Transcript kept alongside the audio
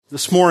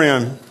This morning,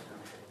 I'm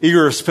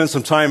eager to spend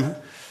some time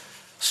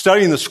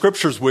studying the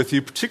scriptures with you,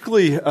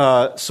 particularly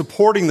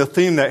supporting the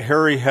theme that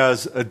Harry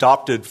has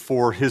adopted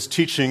for his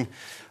teaching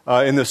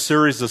in this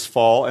series this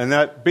fall, and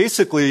that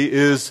basically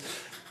is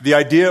the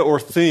idea or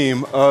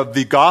theme of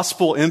the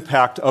gospel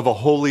impact of a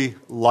holy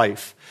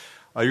life.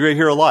 You're going to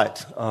hear a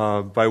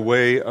lot by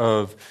way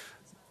of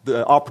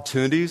the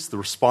opportunities, the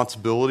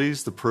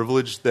responsibilities, the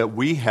privilege that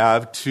we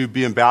have to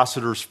be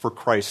ambassadors for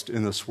Christ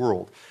in this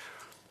world.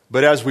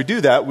 But as we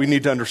do that, we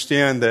need to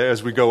understand that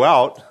as we go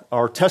out,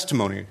 our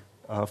testimony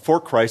for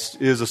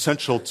Christ is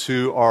essential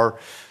to our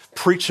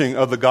preaching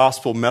of the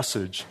gospel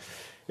message.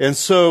 And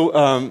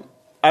so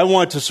I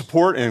want to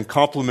support and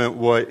complement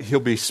what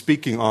he'll be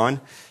speaking on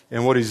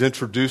and what he's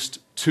introduced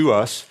to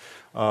us.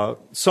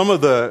 Some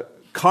of the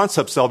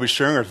concepts I'll be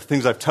sharing are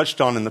things I've touched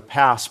on in the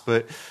past,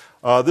 but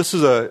this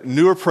is a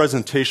newer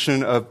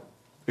presentation of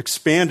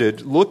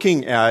expanded,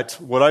 looking at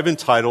what I've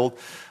entitled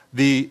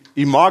the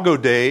Imago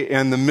Dei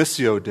and the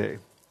Missio Dei.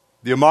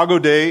 The Imago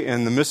Dei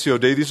and the Missio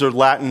Dei, these are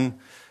Latin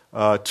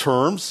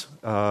terms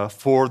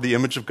for the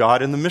image of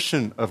God and the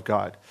mission of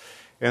God.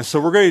 And so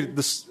we're going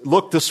to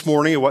look this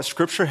morning at what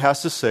Scripture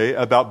has to say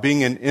about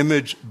being an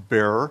image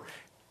bearer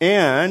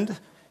and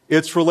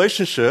its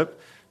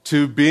relationship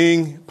to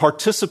being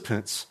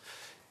participants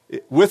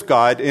with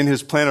God in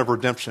His plan of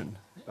redemption,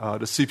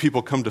 to see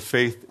people come to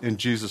faith in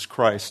Jesus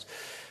Christ.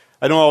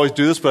 I don't always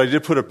do this, but I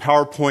did put a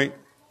PowerPoint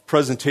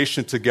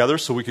presentation together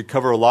so we could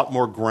cover a lot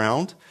more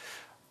ground.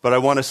 But I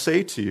want to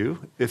say to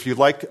you, if you'd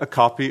like a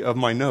copy of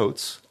my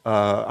notes,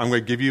 I'm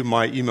going to give you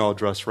my email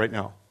address right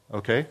now,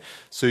 okay?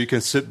 So you can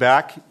sit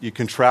back, you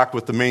can track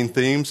with the main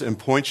themes and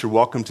points. You're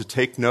welcome to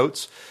take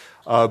notes.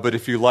 But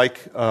if you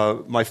like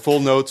my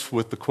full notes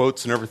with the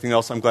quotes and everything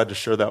else, I'm glad to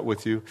share that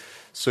with you.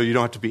 So you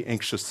don't have to be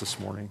anxious this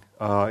morning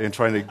in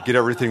trying to get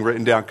everything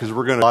written down because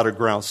we're going to a lot of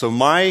ground. So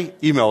my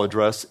email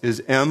address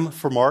is M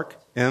for Mark,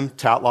 M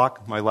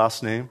Tatlock, my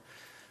last name,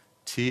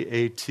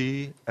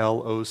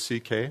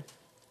 Tatlock,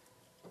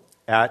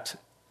 at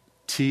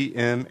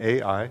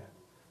tmai.org.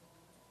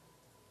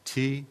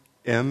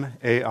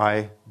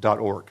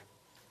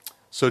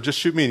 So just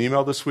shoot me an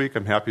email this week.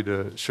 I'm happy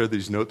to share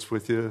these notes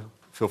with you.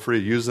 Feel free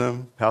to use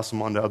them, pass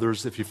them on to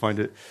others if you find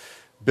it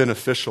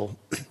beneficial.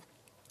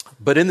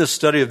 But in this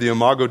study of the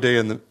Imago Dei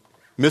and the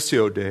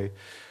Missio Dei,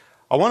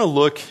 I want to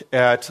look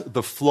at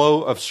the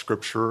flow of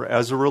Scripture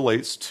as it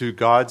relates to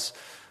God's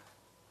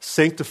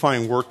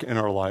sanctifying work in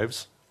our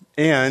lives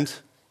and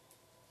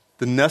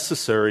the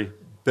necessary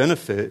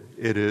benefit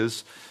it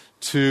is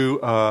to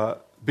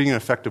being an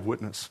effective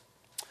witness.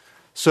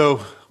 So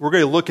we're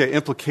going to look at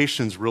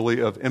implications, really,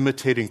 of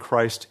imitating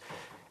Christ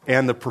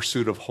and the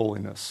pursuit of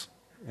holiness.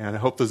 And I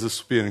hope that this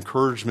will be an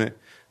encouragement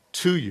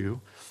to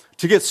you.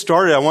 To get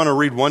started, I want to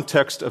read one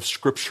text of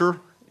Scripture,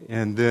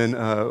 and then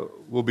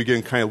we'll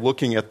begin kind of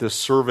looking at this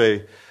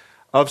survey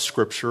of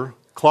Scripture.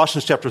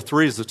 Colossians chapter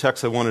 3 is the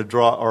text I want to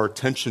draw our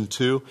attention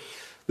to.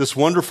 This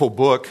wonderful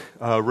book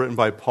written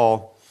by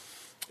Paul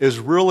is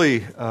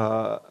really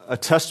a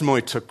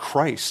testimony to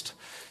Christ.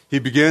 He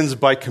begins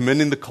by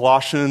commending the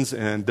Colossians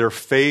and their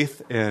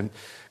faith and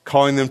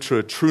calling them to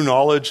a true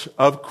knowledge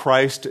of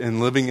Christ and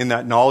living in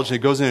that knowledge. And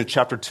he goes into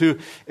chapter 2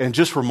 and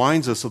just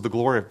reminds us of the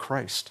glory of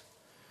Christ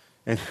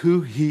and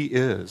who He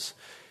is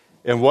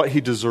and what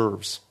He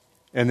deserves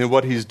and then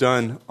what He's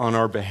done on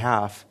our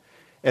behalf.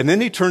 And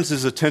then he turns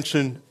his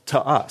attention to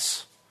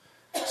us.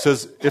 He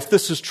says, if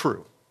this is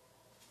true,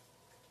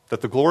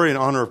 that the glory and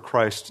honor of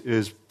Christ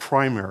is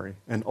primary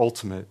and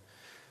ultimate,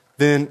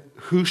 then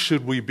who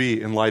should we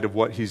be in light of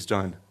what He's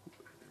done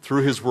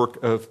through His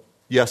work of,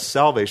 yes,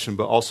 salvation,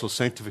 but also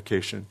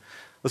sanctification?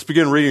 Let's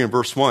begin reading in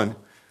verse 1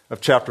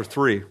 of chapter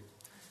 3.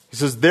 He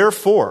says,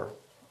 therefore,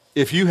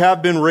 if you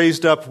have been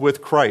raised up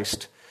with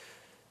Christ,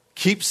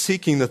 keep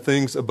seeking the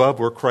things above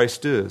where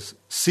Christ is,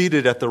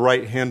 seated at the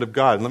right hand of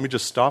God. And let me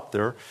just stop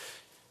there.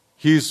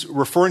 He's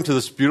referring to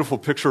this beautiful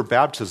picture of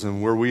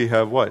baptism where we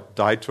have what?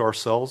 Died to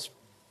ourselves,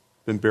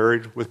 been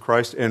buried with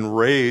Christ, and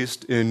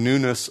raised in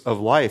newness of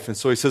life. And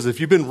so he says, if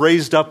you've been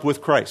raised up with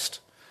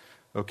Christ,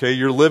 okay,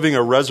 you're living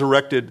a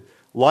resurrected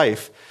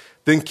life,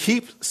 then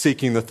keep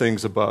seeking the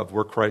things above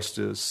where Christ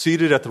is,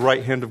 seated at the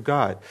right hand of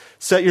God.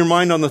 Set your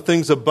mind on the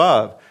things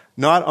above,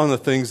 not on the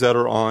things that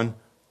are on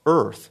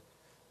earth.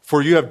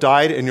 For you have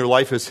died, and your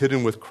life is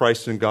hidden with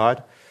Christ in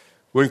God.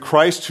 When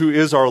Christ, who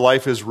is our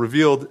life, is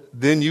revealed,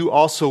 then you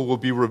also will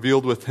be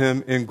revealed with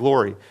Him in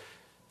glory.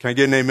 Can I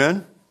get an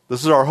amen?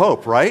 This is our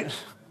hope, right?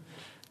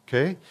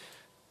 Okay?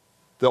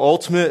 The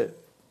ultimate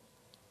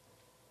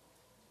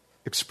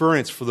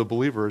experience for the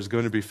believer is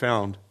going to be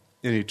found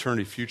in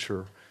eternity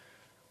future,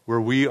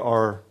 where we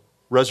are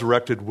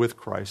resurrected with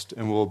Christ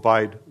and will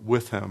abide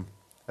with Him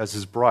as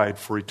His bride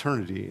for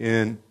eternity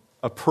in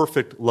a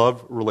perfect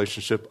love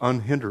relationship,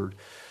 unhindered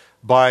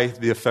by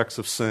the effects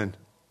of sin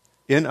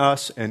in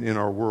us and in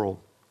our world.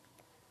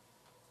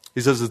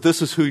 He says that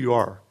this is who you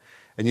are,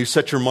 and you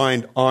set your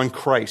mind on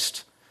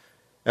Christ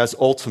as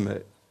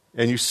ultimate,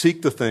 and you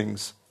seek the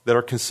things that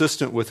are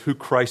consistent with who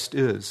Christ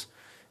is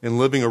in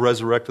living a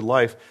resurrected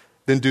life,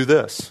 then do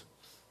this.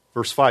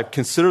 Verse 5,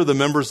 consider the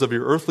members of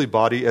your earthly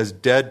body as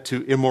dead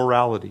to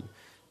immorality,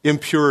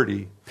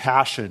 impurity,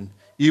 passion,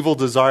 evil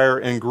desire,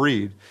 and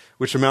greed,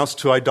 which amounts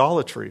to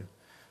idolatry.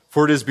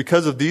 For it is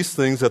because of these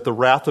things that the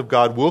wrath of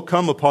God will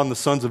come upon the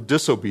sons of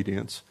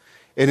disobedience.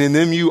 And in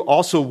them you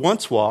also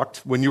once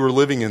walked when you were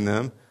living in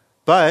them,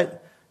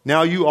 but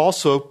now you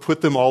also put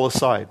them all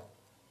aside.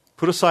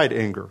 Put aside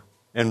anger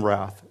and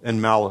wrath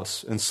and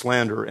malice and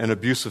slander and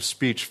abusive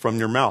speech from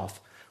your mouth.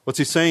 What's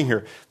he saying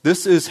here?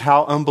 This is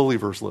how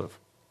unbelievers live.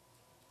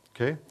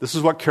 Okay? This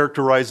is what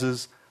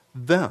characterizes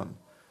them.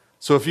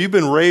 So if you've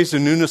been raised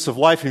in newness of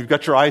life and you've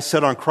got your eyes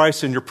set on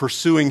Christ and you're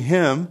pursuing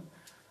him,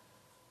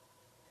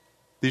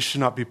 these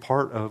should not be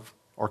part of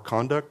our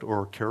conduct or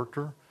our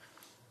character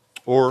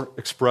or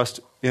expressed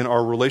in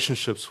our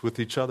relationships with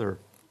each other.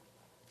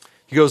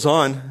 He goes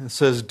on and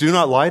says, do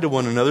not lie to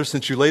one another,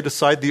 since you laid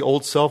aside the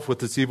old self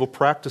with its evil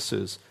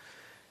practices.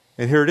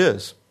 And here it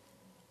is.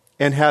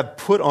 And have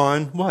put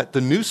on what? The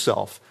new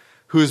self,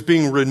 who is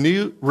being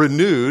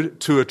renewed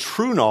to a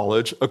true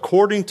knowledge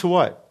according to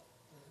what?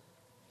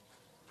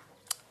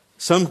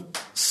 Some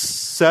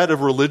set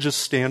of religious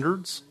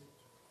standards,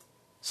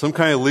 some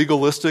kind of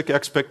legalistic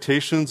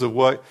expectations of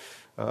what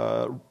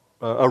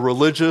a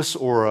religious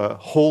or a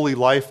holy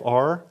life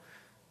are.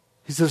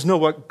 He says, no,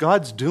 what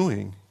God's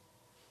doing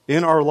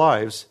in our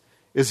lives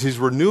is he's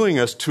renewing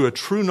us to a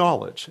true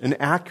knowledge, an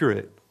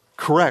accurate,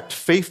 correct,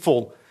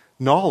 faithful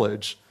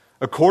knowledge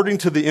according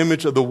to the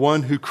image of the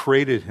one who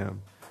created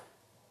him.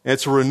 And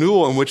it's a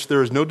renewal in which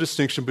there is no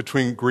distinction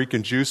between Greek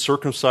and Jew,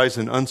 circumcised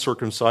and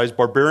uncircumcised,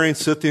 barbarian,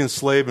 Scythian,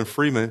 slave, and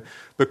freeman,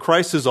 but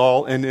Christ is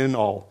all and in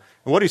all.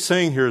 And what he's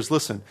saying here is,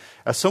 listen,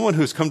 as someone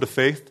who's come to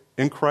faith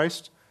in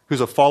Christ,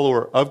 who's a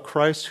follower of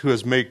Christ, who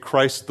has made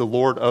Christ the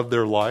Lord of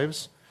their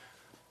lives,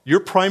 your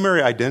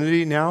primary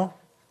identity now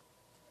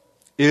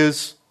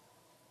is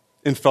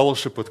in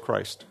fellowship with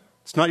Christ.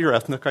 It's not your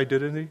ethnic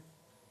identity.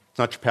 It's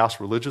not your past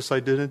religious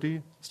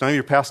identity. It's not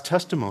your past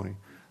testimony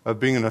of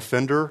being an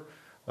offender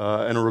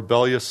and a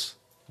rebellious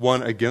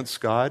one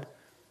against God.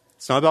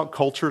 It's not about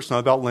culture. It's not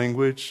about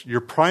language.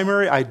 Your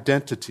primary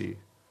identity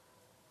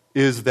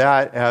is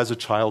that as a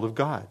child of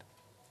God.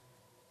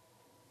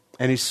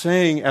 And he's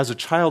saying, as a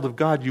child of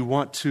God, you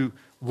want to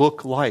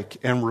look like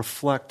and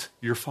reflect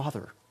your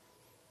Father.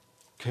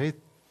 Okay?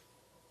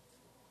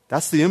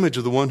 That's the image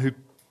of the one who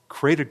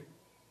created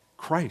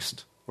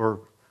Christ,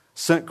 or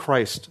sent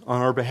Christ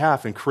on our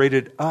behalf and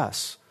created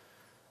us.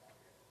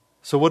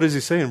 So what does he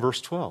say in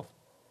verse 12?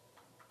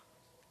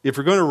 If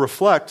you're going to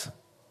reflect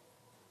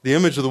the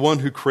image of the one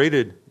who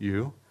created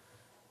you,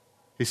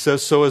 he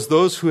says, so as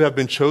those who have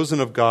been chosen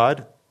of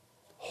God,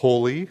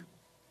 holy,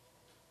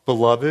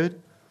 beloved,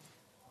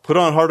 put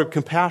on a heart of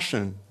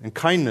compassion and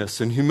kindness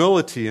and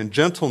humility and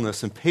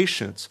gentleness and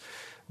patience,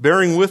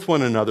 bearing with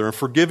one another and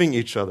forgiving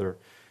each other.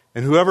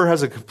 And whoever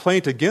has a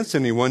complaint against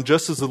anyone,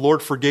 just as the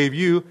Lord forgave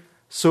you,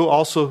 so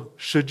also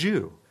should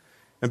you.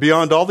 And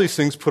beyond all these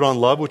things, put on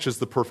love, which is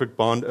the perfect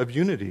bond of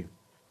unity.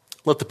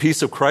 Let the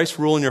peace of Christ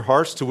rule in your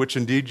hearts, to which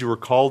indeed you were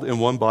called in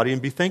one body,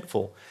 and be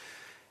thankful.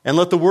 And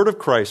let the word of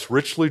Christ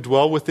richly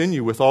dwell within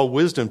you with all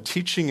wisdom,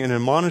 teaching and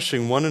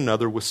admonishing one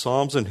another with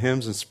psalms and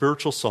hymns and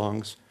spiritual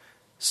songs,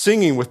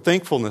 singing with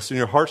thankfulness in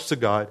your hearts to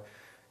God.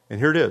 And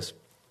here it is.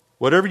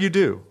 Whatever you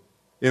do,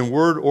 in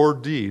word or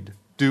deed,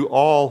 do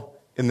all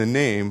in the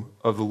name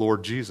of the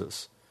Lord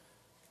Jesus,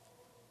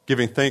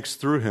 giving thanks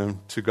through him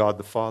to God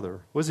the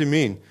Father. What does he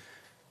mean?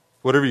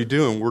 Whatever you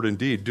do in word and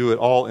deed, do it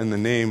all in the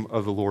name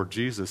of the Lord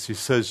Jesus. He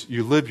says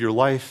you live your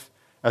life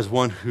as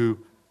one who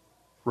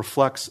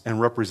reflects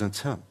and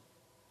represents him.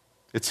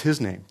 It's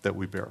his name that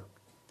we bear.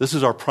 This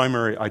is our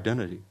primary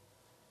identity.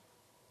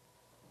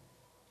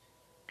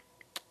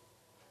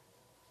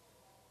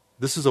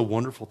 This is a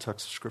wonderful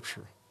text of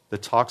Scripture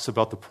that talks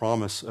about the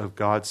promise of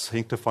God's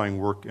sanctifying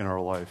work in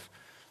our life,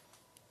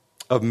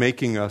 of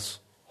making us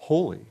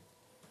holy,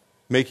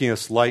 making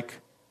us like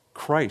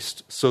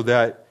Christ, so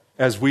that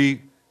as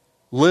we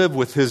live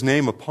with his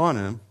name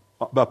upon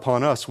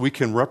us, we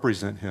can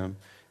represent him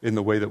in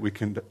the way that we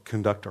can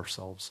conduct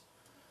ourselves.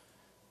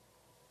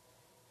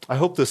 I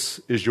hope this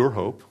is your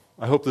hope.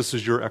 I hope this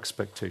is your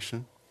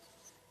expectation.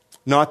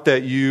 Not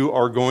that you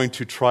are going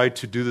to try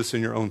to do this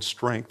in your own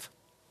strength.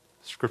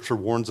 Scripture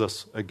warns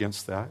us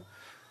against that.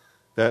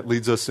 That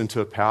leads us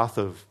into a path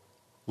of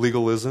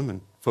legalism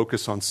and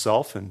focus on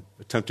self and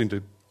attempting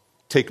to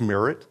take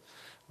merit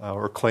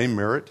or claim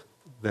merit,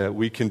 that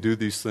we can do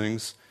these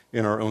things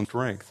in our own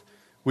strength.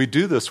 We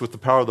do this with the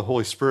power of the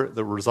Holy Spirit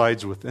that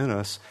resides within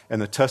us,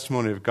 and the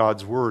testimony of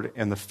God's word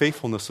and the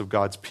faithfulness of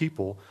God's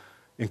people,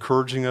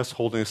 encouraging us,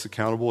 holding us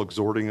accountable,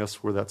 exhorting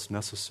us where that's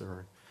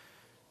necessary.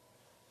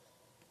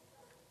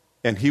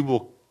 And he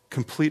will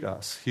complete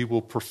us. He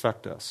will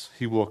perfect us.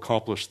 He will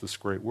accomplish this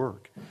great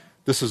work.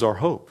 This is our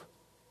hope.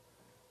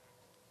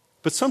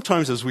 But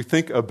sometimes as we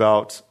think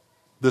about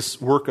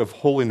this work of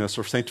holiness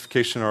or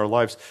sanctification in our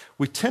lives,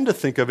 we tend to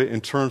think of it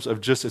in terms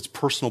of just its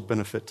personal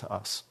benefit to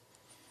us.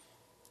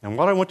 And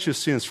what I want you to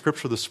see in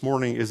Scripture this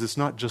morning is it's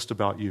not just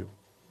about you.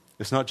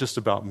 It's not just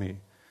about me.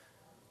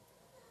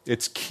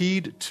 It's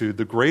keyed to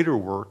the greater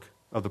work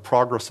of the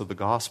progress of the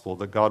gospel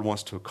that God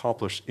wants to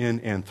accomplish in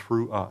and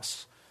through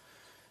us.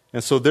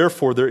 And so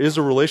therefore, there is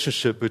a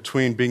relationship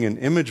between being an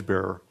image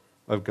bearer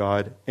of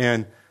God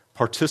and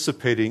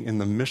participating in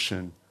the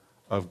mission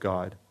of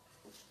God.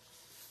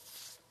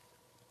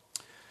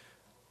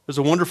 There's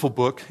a wonderful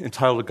book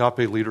entitled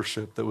Agape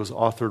Leadership that was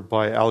authored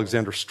by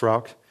Alexander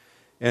Strauch,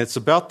 and it's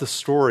about the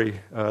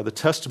story, the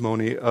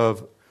testimony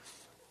of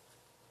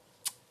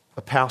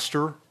a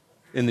pastor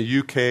in the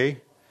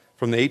UK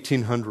from the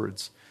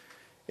 1800s.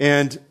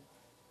 And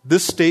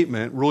this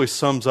statement really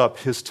sums up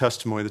his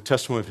testimony, the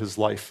testimony of his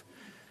life.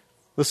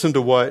 Listen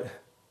to what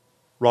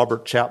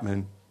Robert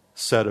Chapman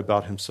said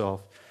about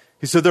himself.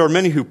 He said, there are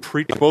many who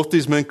preach, both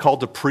these men called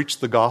to preach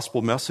the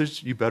gospel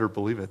message. You better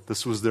believe it.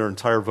 This was their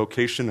entire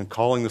vocation and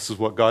calling. This is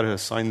what God has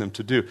assigned them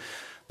to do.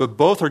 But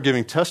both are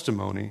giving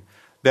testimony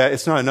that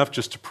it's not enough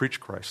just to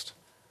preach Christ.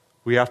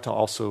 We have to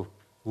also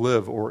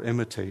live or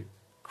imitate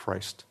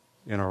Christ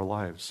in our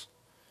lives.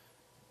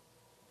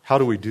 How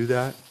do we do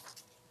that?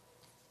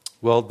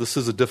 Well, this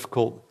is a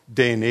difficult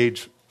day and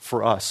age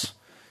for us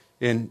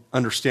in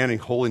understanding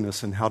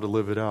holiness and how to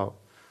live it out.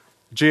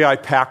 J.I.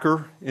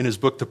 Packer, in his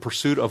book, The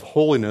Pursuit of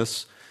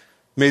Holiness,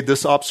 made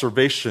this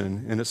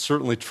observation, and it's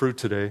certainly true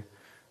today.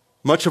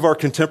 Much of our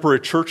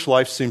contemporary church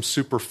life seems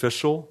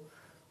superficial,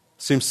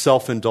 seems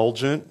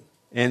self-indulgent,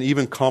 and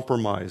even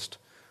compromised.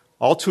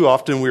 All too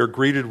often, we are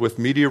greeted with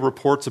media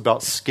reports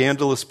about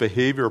scandalous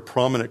behavior of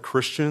prominent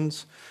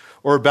Christians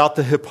or about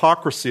the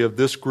hypocrisy of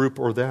this group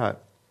or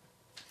that.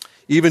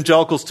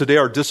 Evangelicals today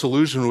are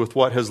disillusioned with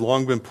what has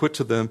long been put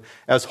to them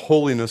as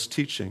holiness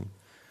teaching.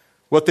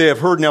 What they have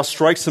heard now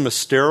strikes them as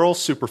sterile,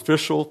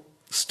 superficial,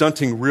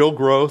 stunting real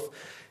growth,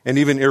 and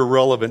even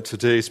irrelevant to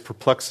today's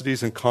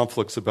perplexities and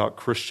conflicts about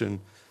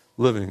Christian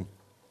living.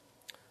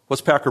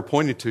 What's Packer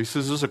pointing to? He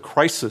says there's a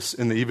crisis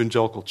in the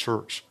evangelical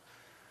church.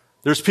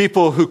 There's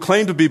people who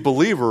claim to be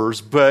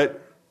believers,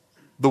 but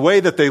the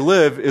way that they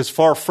live is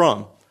far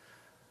from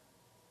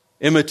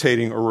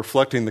imitating or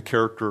reflecting the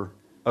character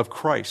of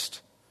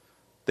Christ.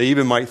 They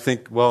even might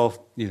think,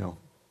 well,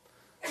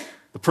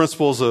 the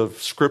principles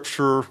of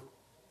Scripture,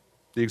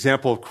 the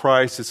example of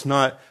Christ, it's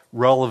not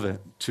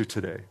relevant to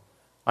today.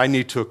 I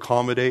need to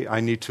accommodate. I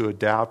need to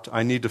adapt.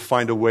 I need to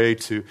find a way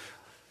to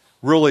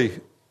really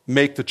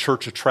make the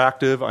church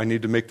attractive. I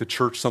need to make the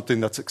church something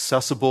that's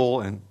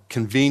accessible and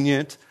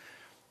convenient.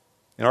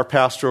 And our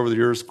pastor over the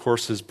years, of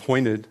course, has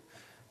pointed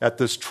at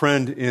this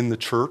trend in the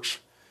church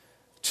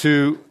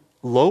to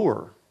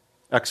lower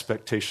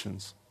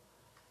expectations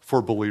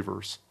for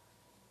believers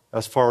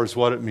as far as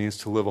what it means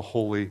to live a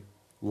holy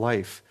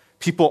life.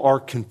 People are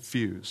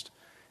confused.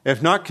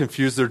 If not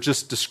confused, they're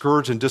just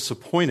discouraged and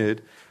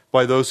disappointed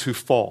by those who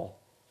fall,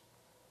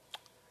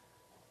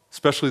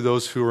 especially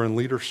those who are in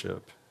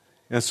leadership.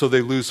 And so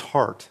they lose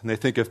heart. And they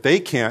think if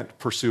they can't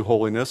pursue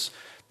holiness,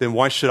 then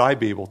why should I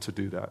be able to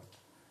do that?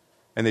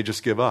 And they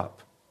just give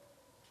up.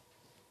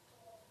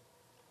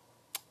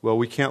 Well,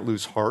 we can't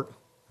lose heart.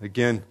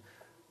 Again,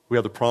 we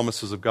have the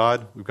promises of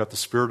God. We've got the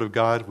Spirit of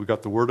God. We've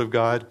got the Word of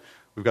God.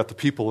 We've got the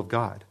people of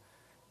God.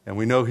 And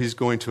we know He's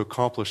going to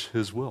accomplish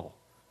His will.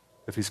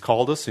 If He's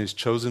called us and He's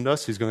chosen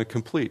us, He's going to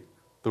complete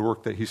the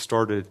work that He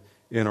started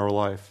in our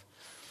life.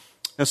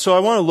 And so I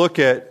want to look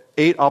at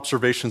 8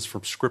 observations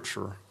from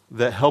Scripture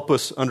that help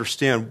us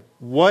understand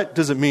what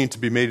does it mean to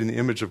be made in the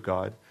image of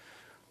God,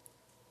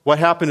 what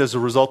happened as a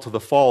result of the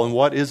fall, and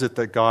what is it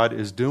that God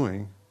is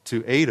doing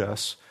to aid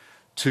us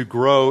to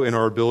grow in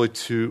our ability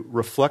to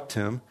reflect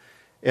Him,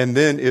 and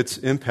then its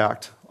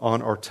impact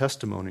on our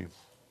testimony.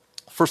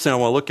 First thing I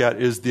want to look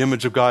at is the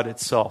image of God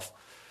itself.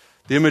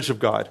 The image of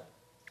God.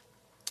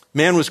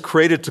 Man was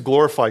created to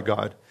glorify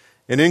God.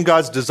 And in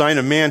God's design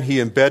of man, He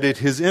embedded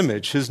His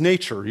image, His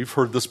nature. You've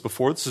heard this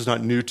before. This is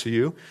not new to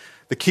you.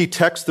 The key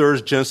text there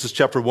is Genesis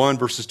chapter 1,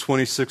 verses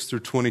 26 through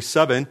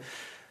 27.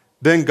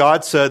 Then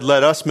God said,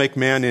 let us make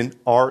man in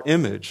our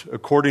image,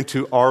 according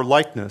to our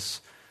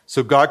likeness.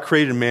 So God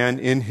created man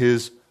in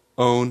His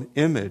own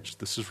image.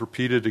 This is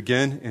repeated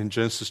again in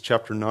Genesis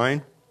chapter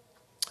 9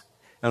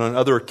 and on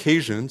other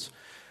occasions.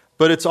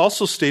 But it's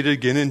also stated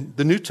again in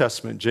the New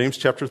Testament, James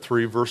chapter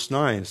 3, verse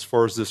 9, as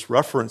far as this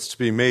reference to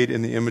be made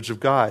in the image of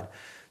God.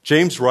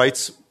 James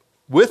writes,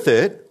 with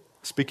it,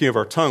 speaking of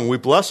our tongue, we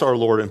bless our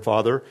Lord and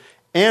Father,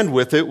 and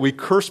with it we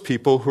curse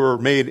people who are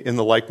made in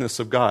the likeness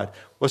of God.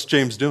 What's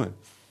James doing?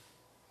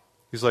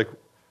 He's like,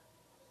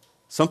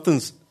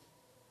 something's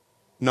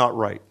not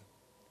right.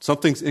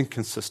 Something's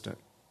inconsistent.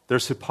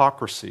 There's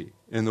hypocrisy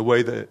in the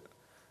way that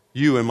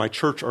you and my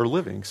church are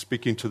living,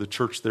 speaking to the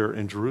church there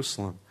in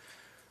Jerusalem.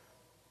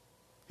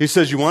 He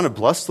says you want to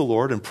bless the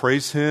Lord and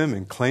praise Him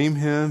and claim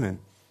Him and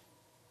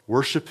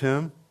worship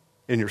Him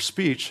in your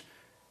speech,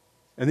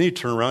 and then you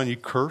turn around and you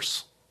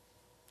curse,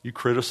 you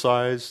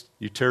criticize,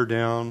 you tear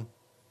down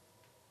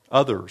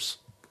others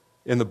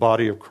in the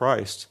body of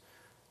Christ.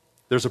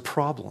 There's a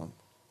problem.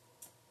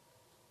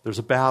 There's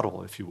a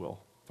battle, if you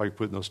will, if I can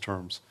put it in those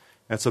terms.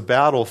 And it's a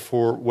battle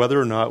for whether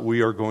or not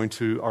we are going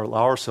to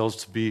allow ourselves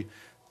to be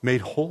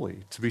made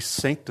holy, to be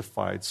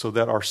sanctified, so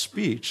that our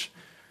speech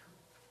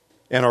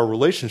and our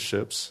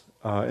relationships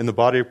in the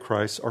body of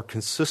Christ are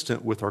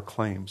consistent with our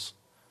claims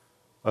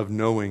of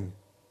knowing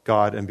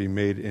God and being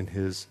made in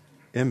his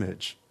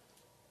image.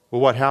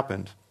 Well, what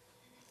happened?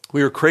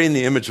 We were created in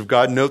the image of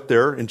God. Note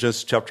there in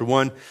Genesis chapter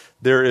 1,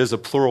 there is a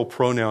plural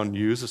pronoun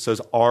used. It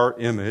says our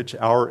image,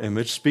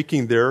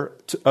 speaking there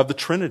of the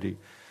Trinity.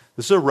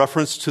 This is a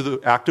reference to the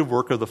active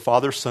work of the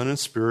Father, Son, and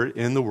Spirit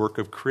in the work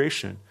of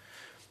creation.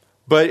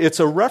 But it's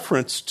a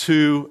reference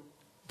to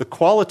the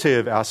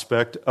qualitative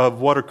aspect of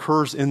what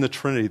occurs in the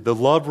Trinity, the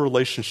love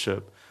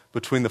relationship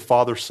between the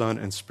Father, Son,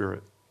 and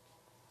Spirit.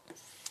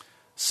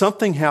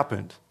 Something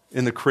happened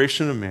in the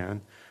creation of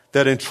man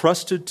that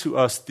entrusted to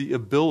us the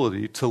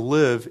ability to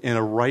live in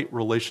a right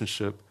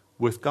relationship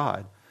with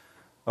God,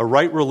 a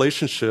right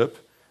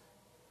relationship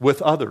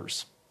with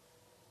others,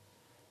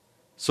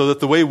 so that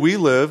the way we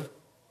live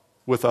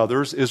with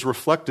others is a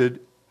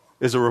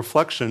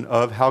reflection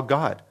of how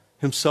God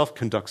himself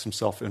conducts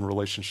himself in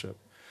relationship.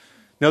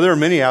 Now, there are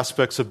many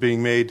aspects of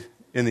being made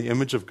in the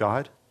image of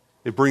God.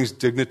 It brings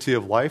dignity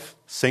of life,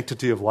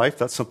 sanctity of life.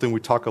 That's something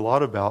we talk a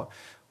lot about,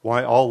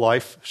 why all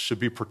life should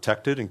be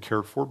protected and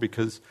cared for,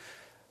 because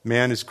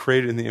man is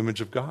created in the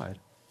image of God.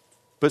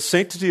 But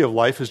sanctity of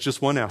life is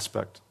just one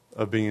aspect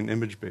of being an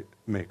image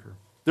maker.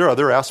 There are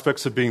other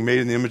aspects of being made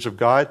in the image of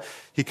God.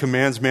 He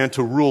commands man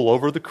to rule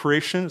over the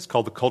creation. It's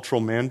called the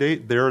cultural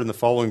mandate there in the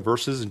following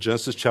verses in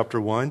Genesis chapter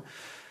 1.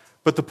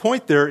 But the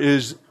point there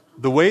is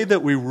the way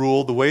that we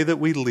rule, the way that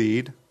we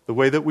lead, the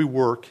way that we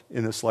work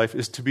in this life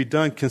is to be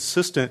done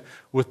consistent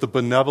with the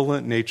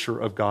benevolent nature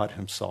of God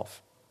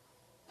himself.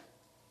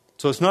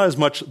 So it's not as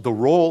much the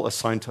role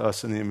assigned to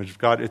us in the image of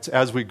God. It's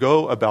as we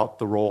go about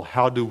the role,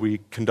 how do we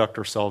conduct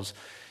ourselves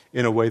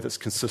in a way that's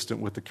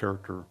consistent with the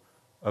character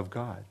of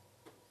God?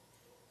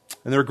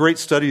 And there are great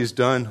studies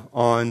done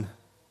on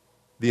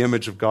the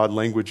image of God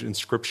language in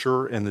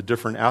Scripture and the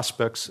different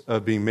aspects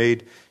of being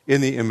made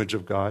in the image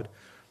of God.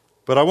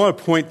 But I want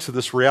to point to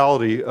this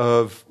reality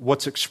of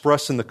what's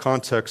expressed in the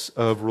context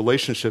of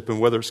relationship and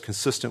whether it's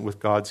consistent with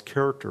God's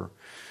character.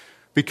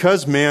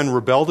 Because man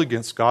rebelled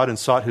against God and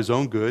sought his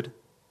own good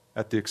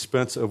at the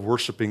expense of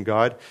worshiping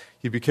God,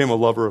 he became a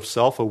lover of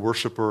self, a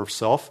worshiper of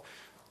self.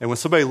 And when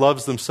somebody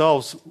loves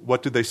themselves,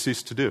 what do they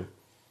cease to do?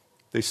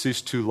 They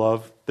cease to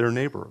love their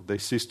neighbor. They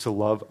cease to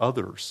love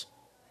others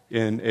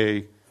in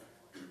a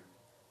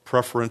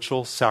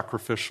preferential,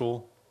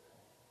 sacrificial,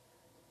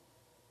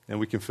 and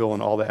we can fill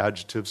in all the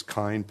adjectives,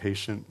 kind,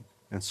 patient,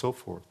 and so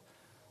forth,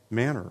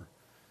 manner.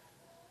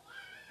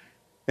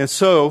 And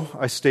so,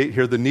 I state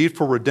here, the need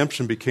for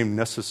redemption became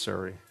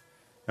necessary.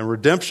 And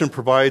redemption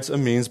provides a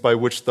means by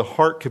which the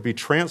heart could be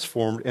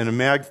transformed and a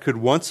man could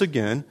once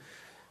again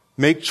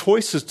make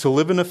choices to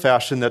live in a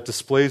fashion that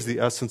displays the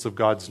essence of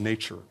God's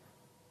nature.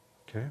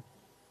 Okay?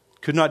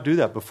 Could not do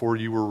that before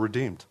you were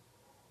redeemed.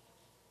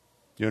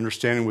 Your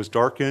understanding was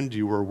darkened,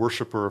 you were a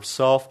worshiper of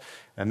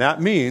self, and that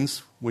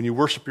means when you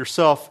worship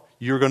yourself,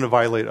 you're going to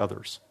violate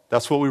others.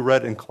 That's what we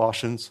read in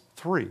Colossians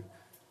 3.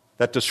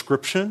 That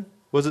description,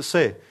 what does it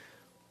say?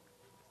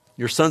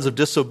 You're sons of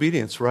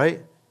disobedience,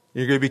 right?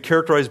 You're going to be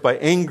characterized by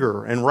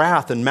anger and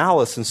wrath and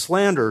malice and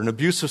slander and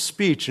abusive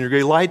speech, and you're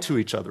going to lie to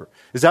each other.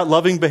 Is that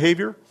loving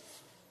behavior?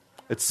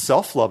 It's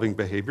self-loving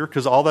behavior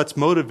because all that's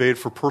motivated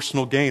for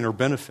personal gain or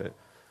benefit.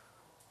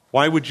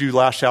 Why would you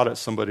lash out at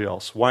somebody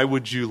else? Why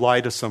would you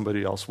lie to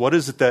somebody else? What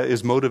is it that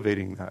is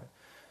motivating that?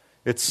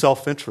 It's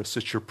self-interest.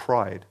 It's your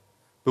pride.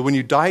 But when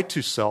you die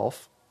to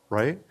self,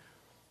 right,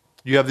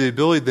 you have the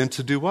ability then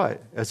to do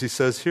what? As he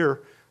says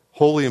here,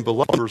 holy and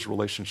beloved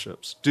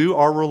relationships. Do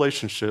our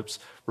relationships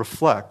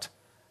reflect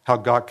how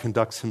God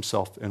conducts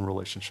himself in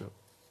relationship?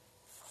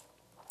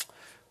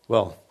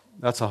 Well,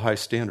 that's a high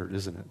standard,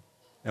 isn't it?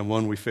 And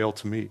one we fail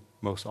to meet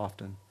most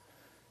often.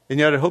 And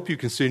yet I hope you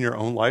can see in your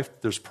own life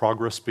there's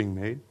progress being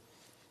made.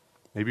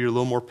 Maybe you're a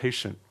little more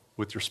patient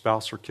with your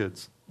spouse or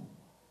kids.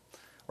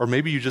 Or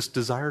maybe you just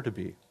desire to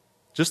be.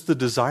 Just the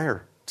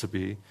desire to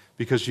be,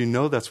 because you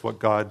know that's what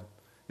God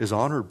is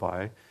honored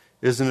by,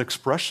 is an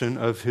expression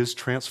of his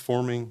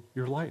transforming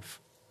your life.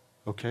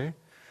 Okay?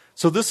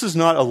 So this is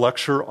not a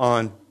lecture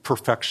on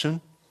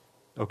perfection.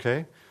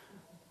 Okay?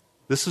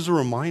 This is a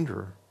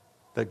reminder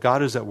that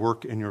God is at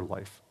work in your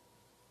life,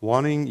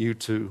 wanting you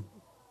to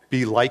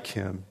be like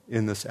him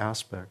in this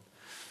aspect.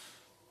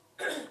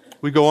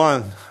 We go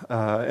on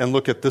and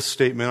look at this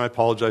statement. I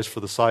apologize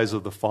for the size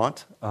of the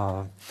font.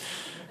 But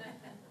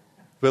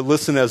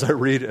listen as I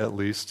read at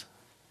least.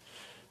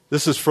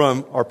 This is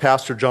from our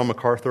pastor, John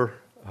MacArthur,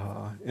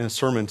 in a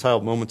sermon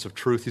entitled Moments of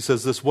Truth. He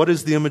says this: what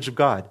is the image of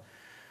God?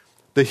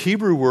 The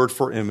Hebrew word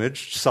for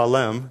image,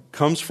 salem,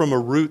 comes from a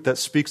root that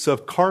speaks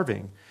of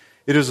carving.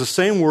 It is the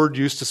same word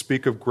used to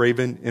speak of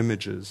graven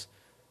images.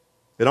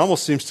 It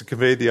almost seems to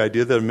convey the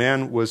idea that a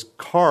man was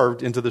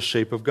carved into the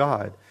shape of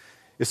God.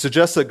 It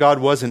suggests that God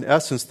was, in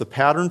essence, the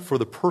pattern for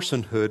the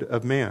personhood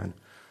of man.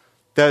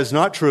 That is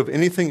not true of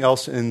anything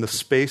else in the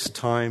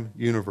space-time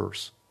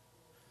universe.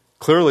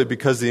 Clearly,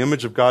 because the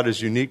image of God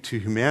is unique to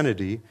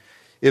humanity,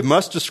 it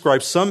must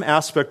describe some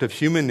aspect of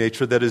human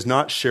nature that is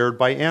not shared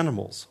by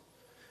animals.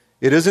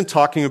 It isn't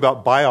talking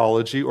about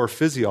biology or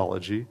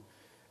physiology.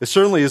 It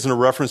certainly isn't a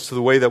reference to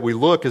the way that we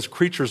look as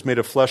creatures made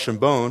of flesh and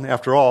bone.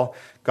 After all,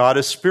 God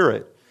is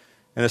spirit,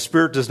 and a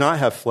spirit does not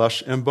have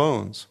flesh and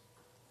bones.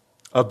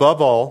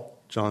 Above all,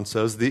 John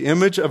says, the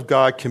image of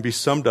God can be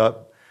summed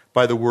up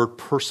by the word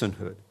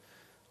personhood.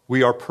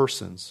 We are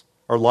persons.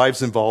 Our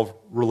lives involve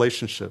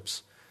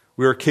relationships.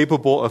 We are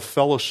capable of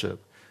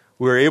fellowship.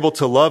 We are able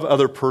to love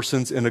other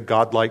persons in a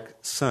godlike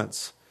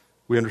sense.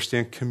 We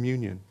understand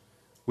communion.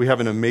 We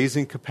have an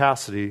amazing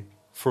capacity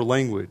for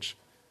language.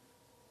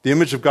 The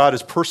image of God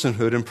is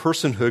personhood, and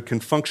personhood can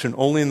function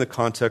only in the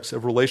context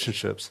of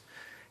relationships.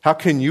 How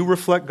can you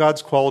reflect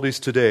God's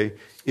qualities today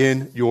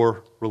in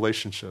your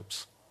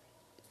relationships?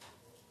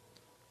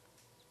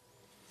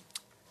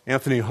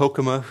 Anthony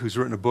Hoekema, who's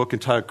written a book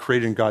entitled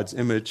Creating God's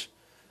Image,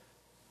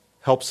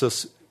 helps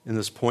us in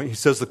this point. He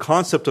says the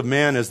concept of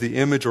man as the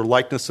image or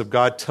likeness of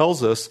God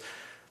tells us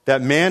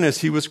that man as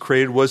he was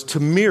created was to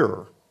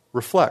mirror,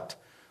 reflect,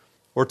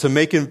 or to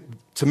make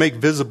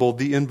visible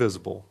the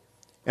invisible,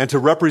 and to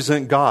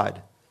represent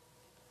God,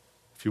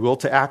 if you will,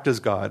 to act as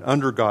God,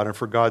 under God, and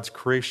for God's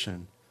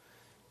creation.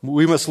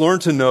 We must learn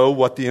to know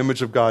what the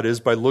image of God is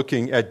by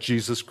looking at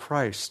Jesus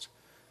Christ.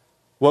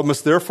 What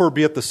must therefore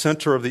be at the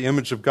center of the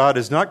image of God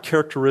is not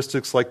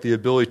characteristics like the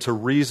ability to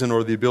reason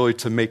or the ability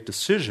to make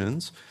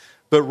decisions,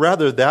 but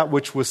rather that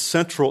which was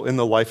central in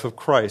the life of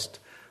Christ,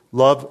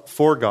 love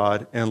for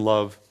God and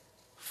love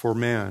for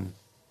man.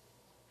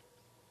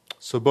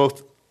 So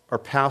both our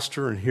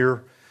pastor and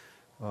here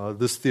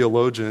this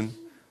theologian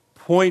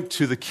point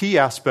to the key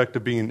aspect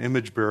of being an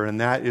image bearer, and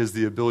that is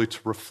the ability to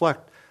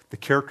reflect the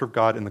character of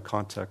God in the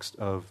context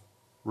of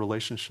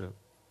relationship.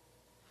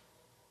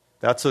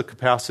 That's a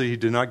capacity he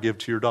did not give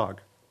to your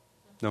dog,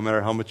 no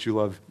matter how much you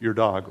love your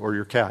dog or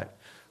your cat,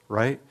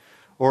 right?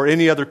 Or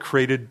any other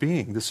created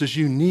being. This is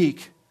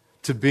unique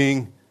to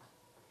being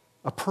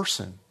a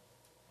person,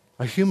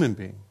 a human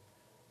being.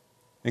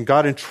 And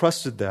God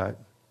entrusted that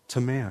to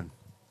man.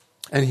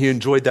 And he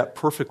enjoyed that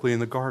perfectly in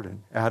the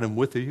garden. Adam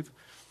with Eve,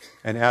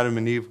 and Adam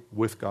and Eve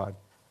with God.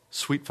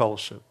 Sweet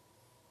fellowship.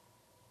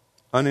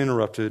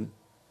 Uninterrupted,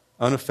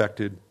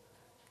 unaffected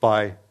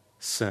by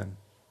sin.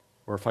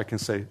 Or if I can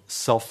say,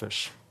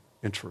 selfish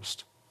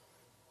interest.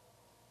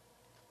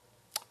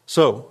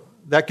 So,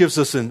 that gives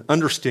us an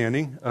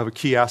understanding of a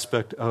key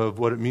aspect of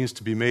what it means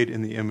to be made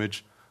in the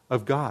image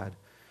of God.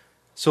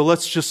 So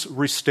let's just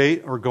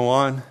restate or go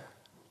on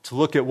to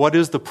look at what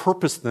is the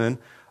purpose then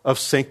of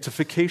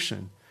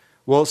sanctification.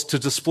 Well, it's to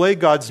display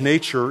God's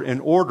nature in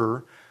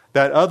order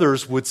that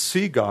others would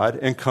see God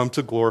and come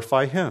to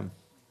glorify Him.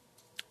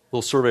 A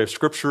little survey of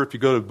Scripture. If you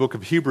go to the book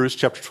of Hebrews,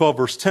 chapter 12,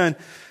 verse 10,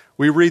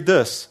 we read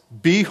this: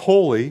 "Be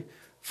holy,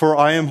 for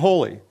I am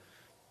holy."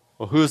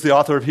 Well, who is the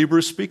author of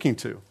Hebrews speaking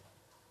to?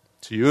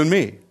 To you and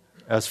me,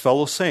 as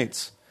fellow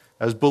saints,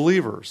 as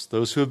believers,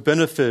 those who have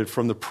benefited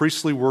from the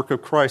priestly work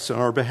of Christ on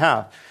our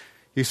behalf.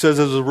 He says,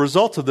 as a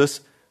result of this,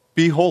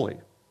 be holy.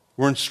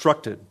 We're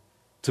instructed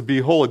to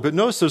be holy. But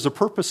notice there's a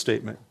purpose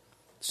statement.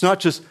 It's not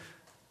just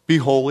be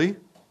holy. It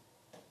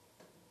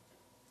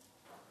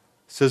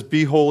says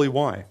be holy,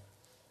 why?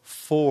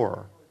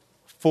 For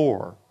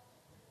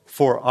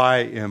I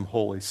am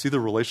holy. See the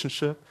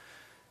relationship?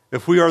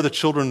 If we are the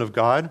children of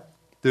God,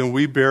 then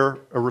we bear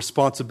a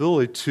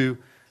responsibility to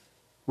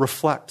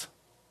reflect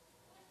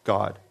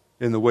God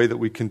in the way that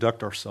we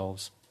conduct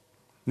ourselves.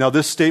 Now,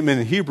 this statement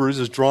in Hebrews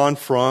is drawn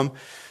from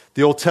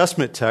the Old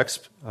Testament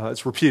text.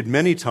 It's repeated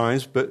many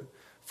times, but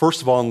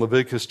first of all in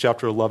Leviticus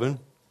chapter 11,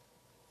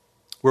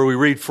 where we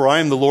read, "For I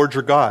am the Lord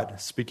your God,"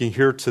 speaking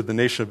here to the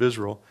nation of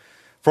Israel.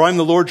 "For I am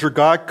the Lord your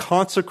God,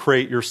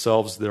 consecrate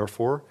yourselves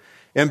therefore,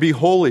 and be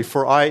holy,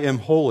 for I am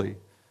holy."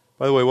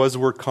 By the way, what does the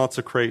word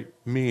consecrate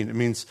mean? It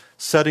means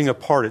setting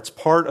apart. It's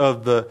part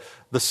of the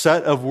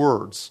set of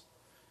words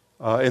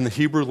in the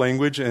Hebrew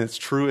language, and it's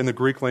true in the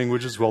Greek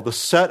language as well. The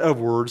set of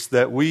words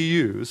that we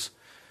use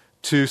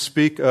to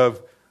speak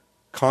of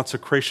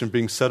consecration,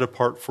 being set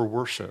apart for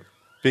worship,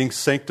 being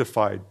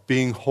sanctified,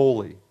 being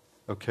holy,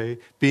 okay,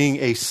 being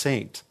a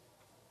saint.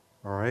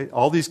 All right?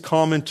 All these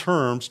common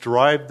terms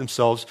derive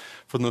themselves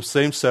from the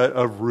same set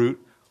of root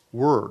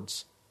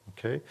words.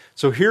 Okay?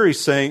 So here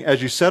he's saying,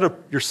 as you set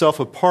yourself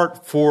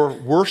apart for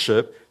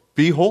worship,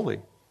 be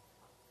holy.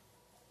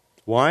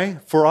 Why?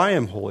 For I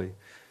am holy.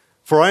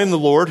 For I am the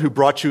Lord who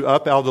brought you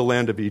up out of the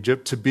land of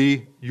Egypt to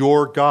be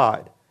your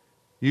God.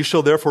 You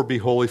shall therefore be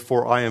holy,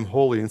 for I am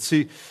holy. And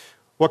see,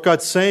 what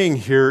God's saying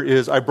here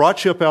is, I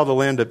brought you up out of the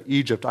land of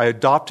Egypt. I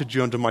adopted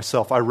you unto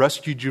myself. I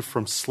rescued you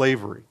from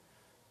slavery.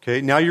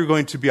 Okay? Now you're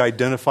going to be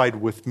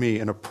identified with me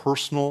in a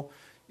personal,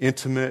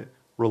 intimate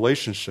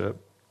relationship.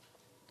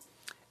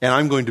 And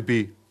I'm going to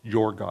be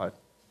your God.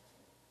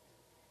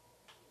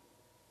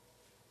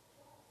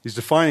 He's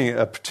defining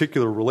a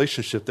particular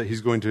relationship that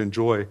he's going to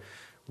enjoy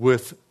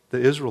with the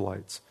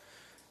Israelites.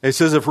 And he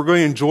says, if we're going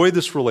to enjoy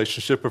this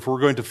relationship, if we're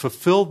going to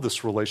fulfill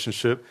this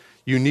relationship,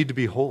 you need to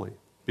be holy,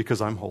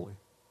 because I'm holy.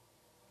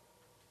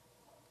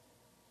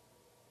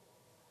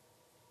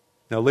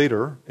 Now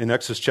later, in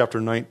Exodus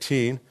chapter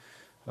 19,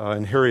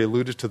 and Harry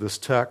alluded to this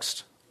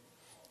text,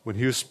 when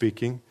he was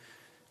speaking,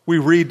 we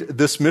read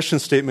this mission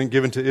statement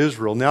given to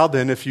Israel. Now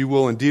then, if you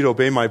will indeed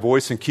obey my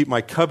voice and keep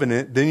my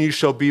covenant, then you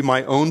shall be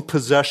my own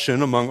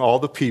possession among all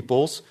the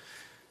peoples.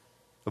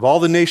 Of all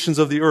the nations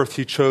of the earth,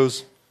 he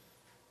chose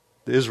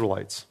the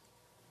Israelites,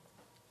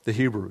 the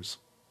Hebrews.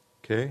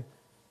 Okay?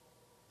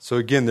 So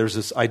again, there's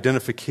this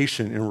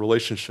identification in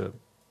relationship,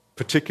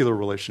 particular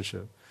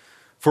relationship.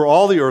 For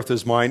all the earth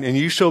is mine, and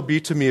you shall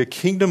be to me a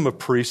kingdom of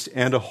priests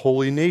and a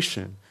holy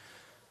nation.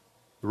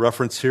 The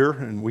reference here,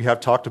 and we have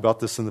talked about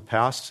this in the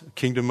past, a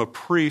kingdom of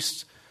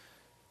priests.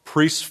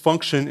 Priests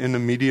function in a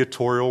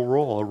mediatorial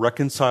role, a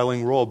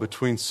reconciling role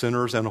between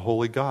sinners and a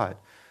holy God.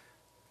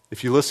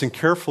 If you listen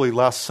carefully,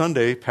 last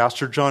Sunday,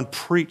 Pastor John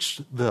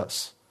preached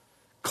this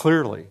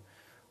clearly.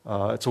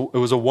 It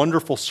was a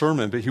wonderful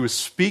sermon, but he was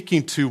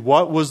speaking to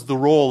what was the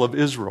role of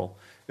Israel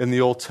in the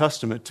Old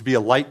Testament, to be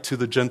a light to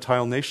the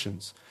Gentile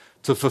nations,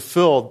 to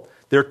fulfill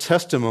their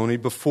testimony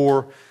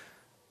before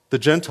the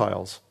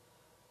Gentiles.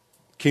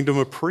 Kingdom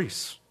of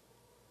priests.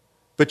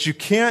 But you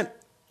can't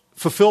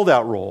fulfill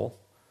that role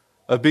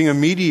of being a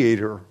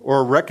mediator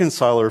or a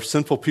reconciler of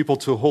sinful people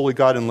to a holy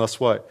God unless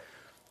what?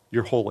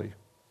 You're holy.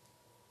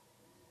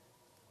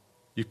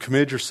 You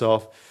commit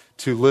yourself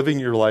to living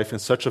your life in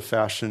such a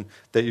fashion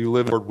that you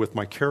live with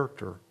my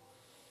character.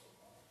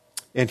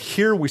 And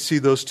here we see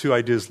those two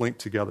ideas linked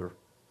together.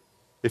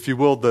 If you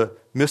will, the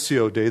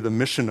Missio Dei, the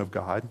mission of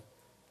God,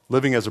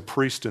 living as a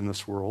priest in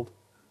this world,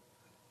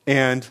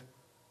 and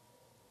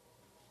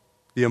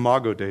the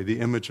Imago Dei, the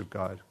image of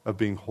God, of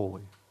being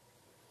holy.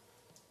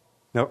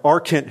 Now,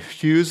 R. Kent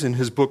Hughes, in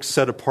his book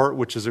Set Apart,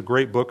 which is a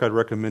great book, I'd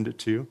recommend it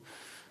to you,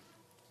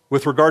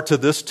 with regard to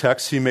this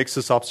text, he makes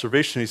this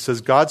observation. He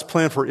says, God's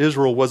plan for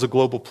Israel was a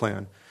global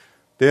plan.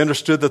 They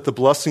understood that the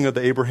blessing of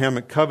the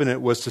Abrahamic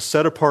covenant was to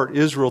set apart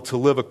Israel to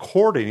live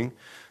according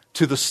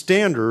to the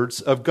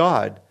standards of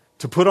God,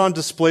 to put on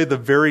display the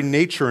very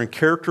nature and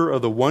character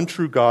of the one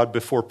true God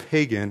before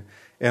pagan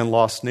and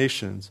lost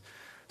nations,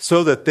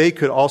 so that they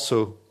could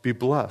also be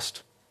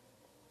blessed.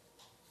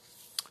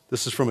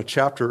 This is from a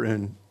chapter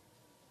in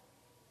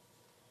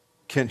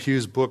Kent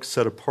Hughes' book,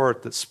 Set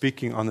Apart, that's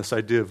speaking on this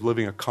idea of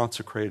living a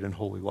consecrated and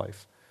holy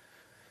life.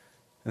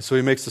 And so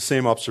he makes the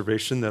same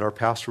observation that our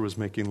pastor was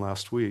making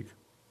last week.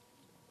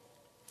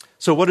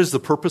 So what is the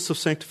purpose of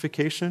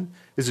sanctification?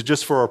 Is it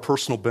just for our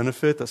personal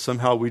benefit, that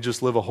somehow we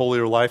just live a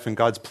holier life and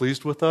God's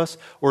pleased with us?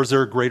 Or is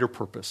there a greater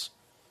purpose?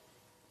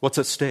 What's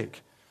at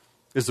stake?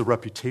 Is the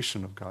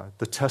reputation of God,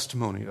 the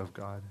testimony of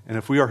God. And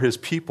if we are his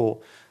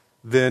people,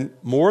 then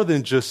more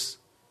than just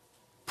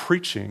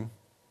preaching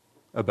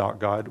about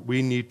God,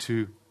 we need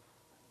to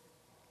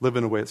live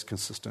in a way that's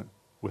consistent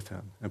with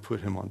him and put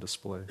him on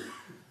display.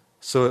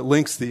 So it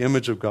links the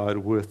image of God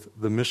with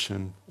the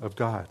mission of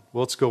God.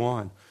 Well, let's go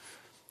on.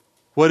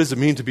 What does it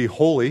mean to be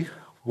holy?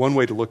 One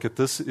way to look at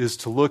this is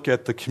to look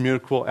at the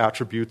communicable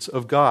attributes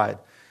of God.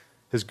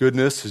 His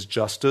goodness, his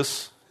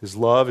justice, his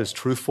love, his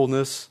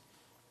truthfulness,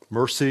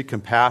 mercy,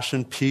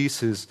 compassion, peace,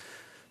 his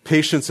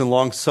patience and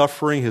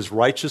long-suffering, his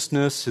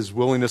righteousness, his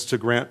willingness to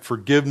grant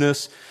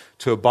forgiveness,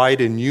 to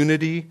abide in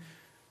unity.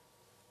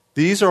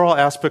 These are all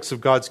aspects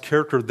of God's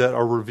character that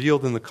are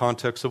revealed in the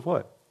context of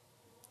what?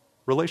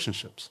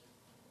 Relationships.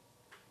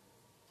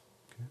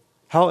 Okay.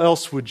 How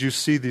else would you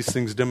see these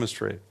things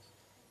demonstrate?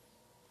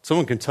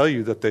 Someone can tell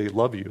you that they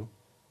love you,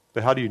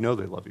 but how do you know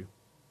they love you?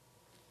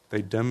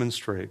 They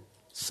demonstrate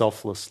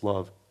selfless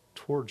love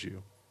towards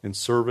you in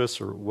service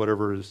or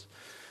whatever is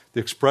the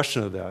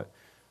expression of that.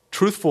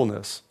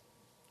 Truthfulness,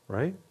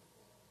 right?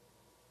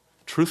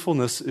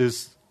 Truthfulness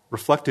is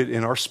reflected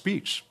in our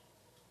speech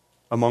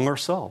among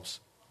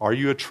ourselves. Are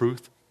you a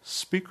truth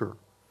speaker?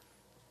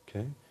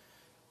 Okay.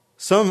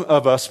 Some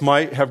of us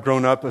might have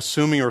grown up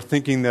assuming or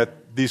thinking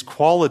that these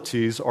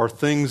qualities are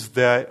things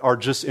that are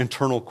just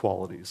internal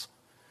qualities.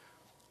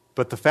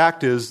 But the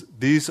fact is,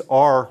 these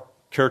are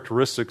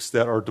characteristics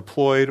that are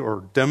deployed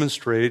or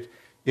demonstrated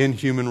in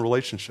human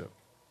relationship.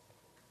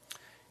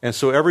 And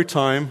so every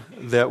time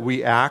that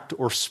we act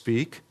or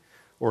speak,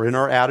 or in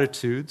our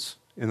attitudes,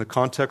 in the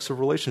context of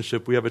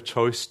relationship, we have a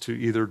choice to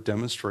either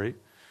demonstrate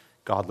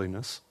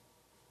godliness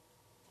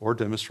or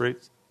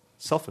demonstrate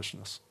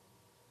selfishness.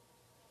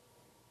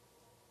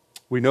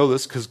 We know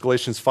this because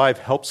Galatians 5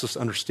 helps us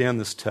understand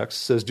this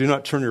text. It says, do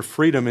not turn your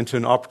freedom into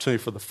an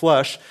opportunity for the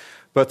flesh,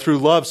 but through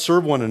love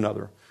serve one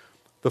another.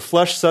 The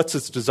flesh sets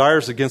its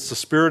desires against the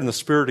spirit, and the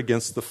spirit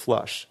against the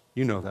flesh.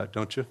 You know that,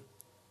 don't you?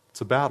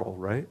 It's a battle,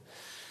 right?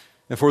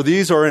 And for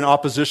these are in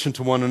opposition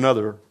to one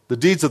another. The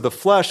deeds of the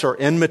flesh are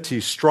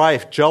enmity,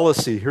 strife,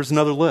 jealousy. Here's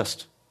another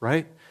list,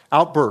 right?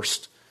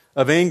 Outburst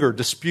of anger,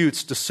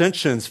 disputes,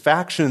 dissensions,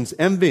 factions,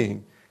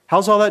 envying.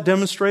 How's all that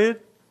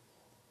demonstrated?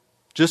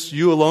 Just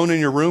you alone in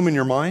your room, in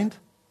your mind?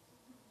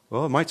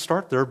 Well, it might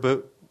start there,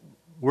 but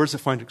where does it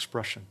find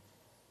expression?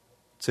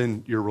 It's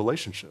in your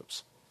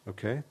relationships,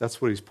 okay?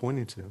 That's what he's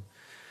pointing to.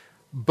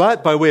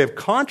 But by way of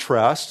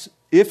contrast,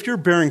 if you're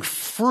bearing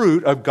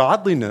fruit of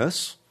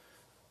godliness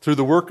through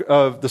the work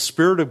of the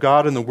Spirit of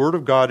God and the Word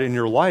of God in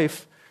your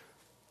life,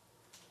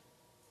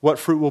 what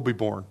fruit will be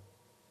born?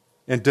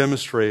 and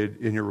demonstrated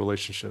in your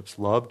relationships.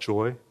 Love,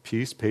 joy,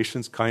 peace,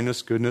 patience,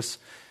 kindness, goodness.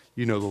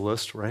 You know the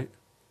list, right?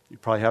 You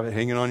probably have it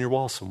hanging on your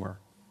wall somewhere.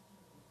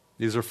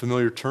 These are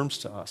familiar terms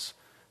to us.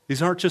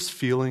 These aren't just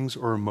feelings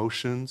or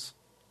emotions,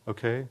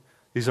 okay?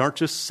 These aren't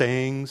just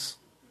sayings,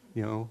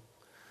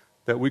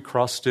 that we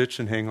cross-stitch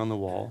and hang on the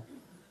wall.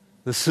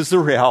 This is the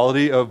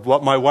reality of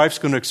what my wife's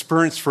going to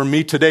experience from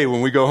me today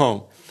when we go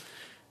home.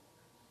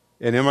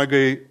 And am I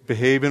going to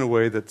behave in a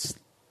way that's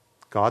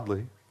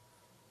godly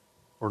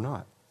or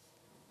not?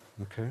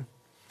 Okay?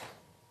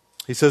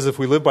 He says if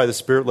we live by the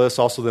Spirit, let us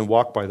also then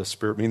walk by the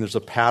Spirit. I mean, there's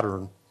a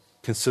pattern,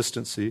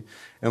 consistency.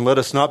 And let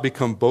us not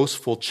become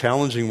boastful,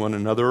 challenging one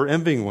another or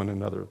envying one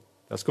another.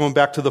 That's going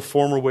back to the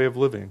former way of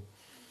living.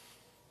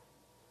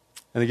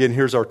 And again,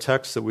 here's our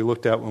text that we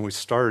looked at when we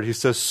started. He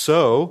says,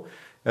 so,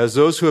 as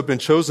those who have been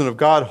chosen of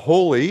God,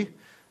 holy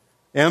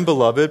and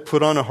beloved,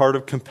 put on a heart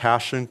of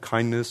compassion,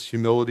 kindness,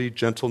 humility,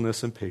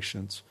 gentleness, and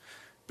patience,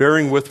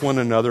 bearing with one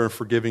another and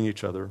forgiving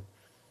each other.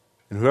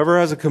 And whoever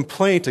has a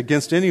complaint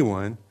against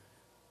anyone,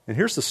 and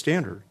here's the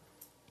standard,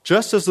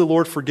 just as the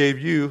Lord forgave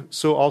you,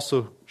 so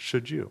also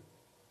should you.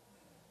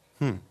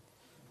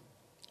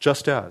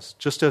 Just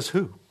as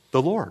who?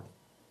 The Lord.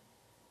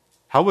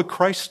 How would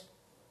Christ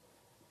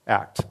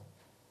act?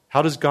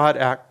 How does God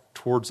act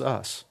towards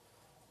us?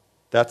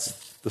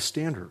 That's the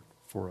standard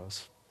for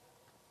us.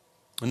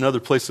 Another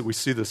place that we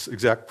see this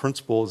exact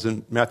principle is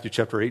in Matthew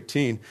chapter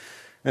 18. And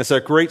it's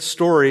that great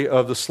story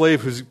of the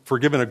slave who's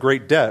forgiven a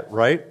great debt,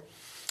 right?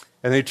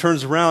 And then he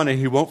turns around and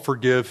he won't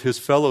forgive his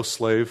fellow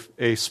slave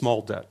a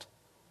small debt.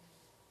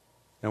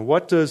 And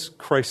what does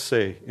Christ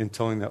say in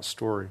telling that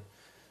story?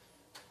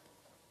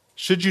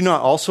 Should you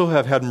not also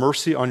have had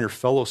mercy on your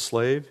fellow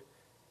slave?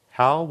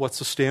 How? What's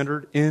the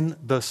standard? In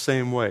the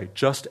same way,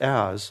 just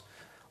as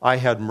I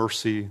had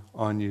mercy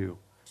on you.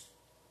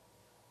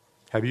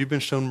 Have you been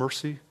shown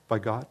mercy by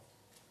God?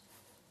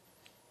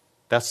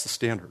 That's the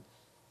standard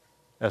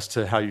as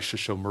to how you should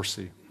show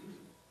mercy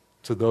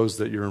to those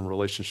that you're in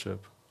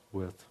relationship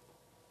with.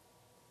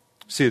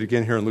 See it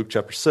again here in Luke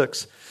chapter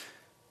 6. It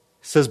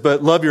says,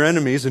 but love your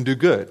enemies and do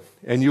good,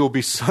 and you will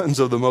be sons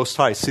of the Most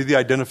High. See the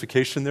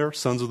identification there,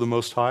 sons of the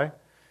Most High?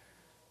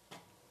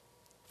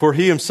 For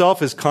he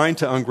himself is kind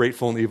to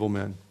ungrateful and evil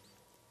men.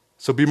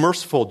 So be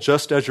merciful,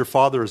 just as your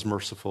Father is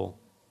merciful.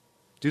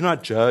 Do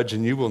not judge,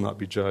 and you will not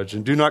be judged.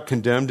 And do not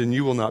condemn, and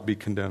you will not be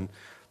condemned.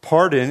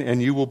 Pardon,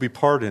 and you will be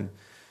pardoned.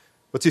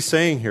 What's he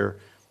saying here?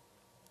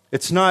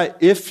 It's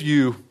not if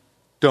you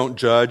don't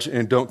judge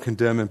and don't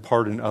condemn and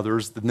pardon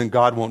others, then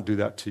God won't do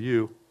that to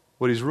you.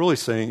 What he's really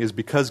saying is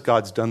because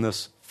God's done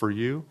this for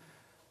you,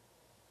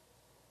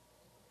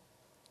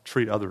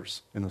 treat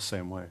others in the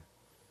same way.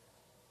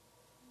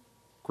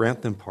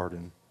 Grant them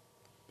pardon.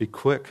 Be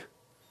quick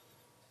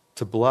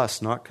to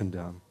bless, not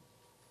condemn.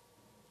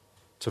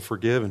 To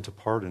forgive and to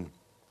pardon.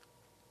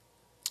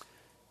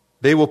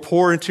 They will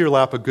pour into your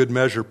lap a good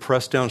measure,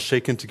 pressed down,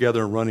 shaken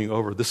together, and running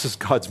over. This is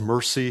God's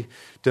mercy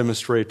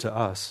demonstrated to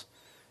us.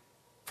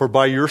 For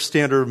by your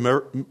standard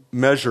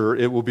measure,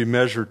 it will be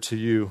measured to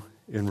you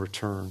in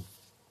return.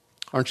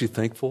 Aren't you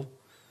thankful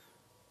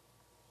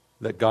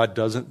that God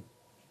doesn't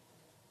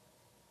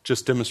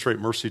just demonstrate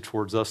mercy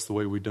towards us the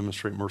way we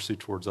demonstrate mercy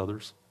towards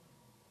others?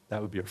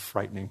 That would be a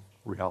frightening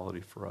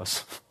reality for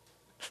us.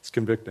 It's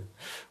convicting.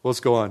 Well, let's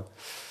go on.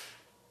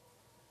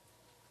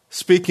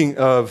 Speaking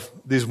of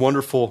these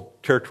wonderful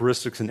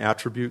characteristics and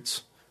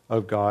attributes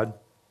of God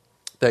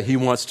that he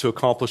wants to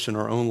accomplish in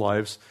our own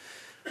lives,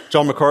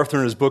 John MacArthur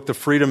in his book, The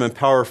Freedom and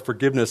Power of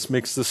Forgiveness,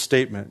 makes this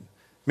statement.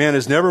 Man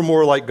is never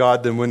more like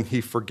God than when he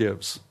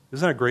forgives.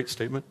 Isn't that a great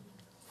statement?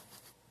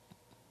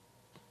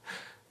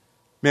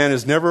 Man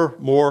is never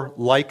more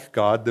like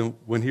God than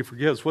when he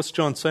forgives. What's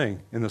John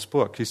saying in this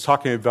book? He's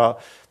talking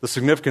about the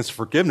significance of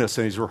forgiveness,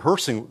 and he's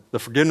rehearsing the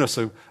forgiveness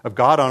of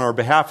God on our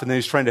behalf, and then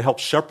he's trying to help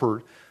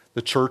shepherd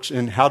the church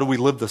in how do we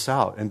live this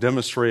out and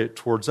demonstrate it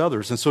towards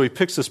others. And so he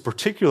picks this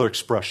particular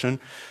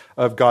expression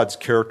of God's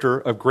character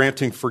of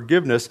granting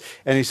forgiveness,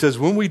 and he says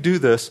when we do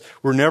this,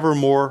 we're never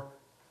more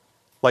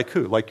like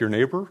who? Like your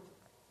neighbor?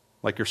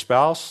 Like your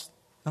spouse?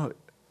 No,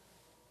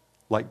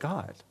 like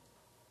God.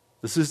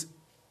 This is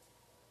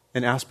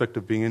an aspect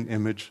of being an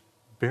image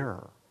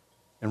bearer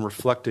and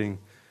reflecting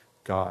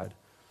God.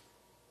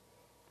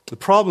 The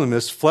problem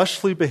is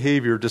fleshly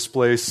behavior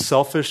displays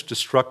selfish,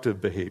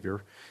 destructive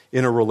behavior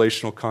in a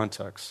relational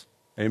context.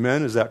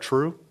 Amen? Is that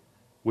true?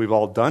 We've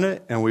all done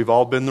it, and we've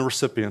all been the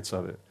recipients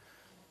of it.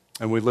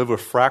 And we live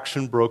with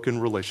fraction-broken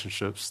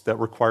relationships that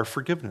require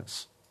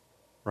forgiveness,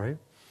 right?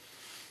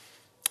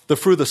 The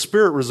fruit of the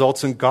Spirit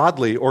results in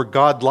godly or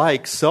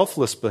godlike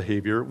selfless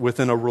behavior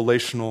within a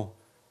relational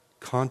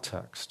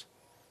context.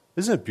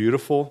 Isn't it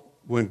beautiful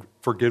when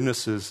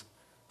forgiveness is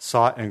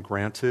sought and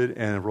granted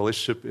and a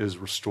relationship is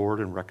restored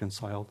and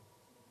reconciled?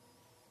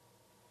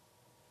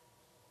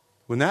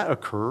 When that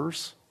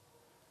occurs,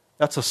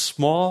 that's a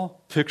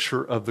small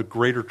picture of the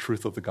greater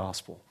truth of the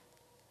gospel.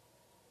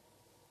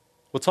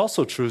 What's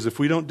also true is if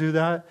we don't do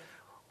that,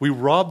 we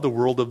rob the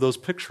world of those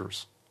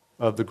pictures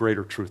of the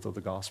greater truth of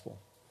the gospel.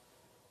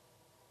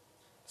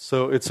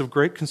 So it's of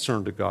great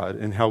concern to God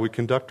in how we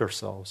conduct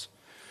ourselves.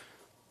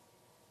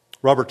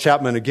 Robert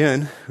Chapman,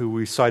 again, who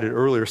we cited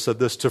earlier, said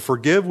this: to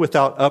forgive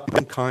without up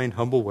and kind,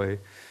 humble way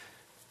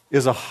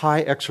is a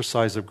high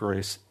exercise of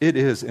grace. It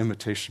is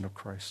imitation of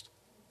Christ.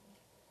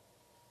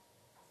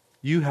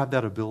 You have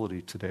that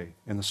ability today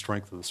in the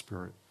strength of the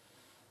Spirit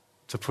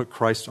to put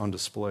Christ on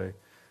display.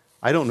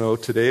 I don't know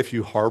today if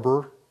you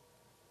harbor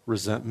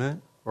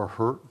resentment or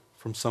hurt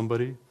from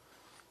somebody,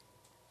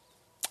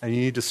 and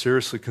you need to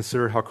seriously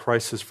consider how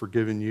Christ has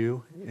forgiven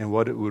you and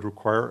what it would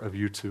require of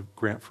you to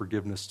grant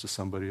forgiveness to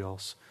somebody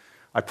else.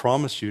 I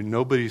promise you,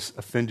 nobody's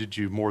offended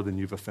you more than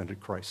you've offended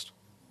Christ.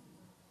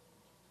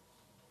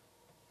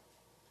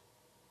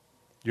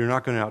 You're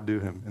not going to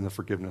outdo him in the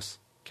forgiveness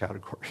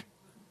category.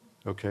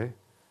 Okay?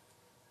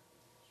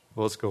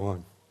 Well, let's go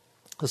on.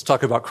 Let's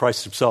talk about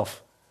Christ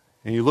himself.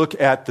 And you look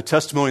at the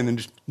testimony in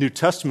the New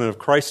Testament of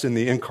Christ in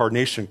the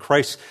incarnation,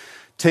 Christ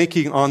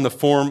taking on the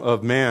form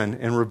of man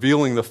and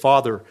revealing the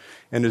Father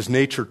and his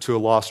nature to a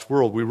lost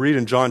world. We read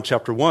in John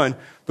chapter 1,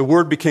 the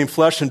Word became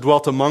flesh and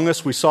dwelt among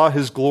us. We saw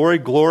his glory.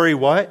 Glory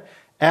what?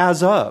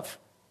 As of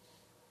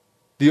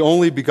the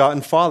only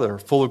begotten Father,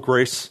 full of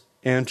grace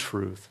and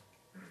truth.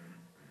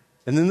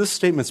 And then this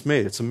statement's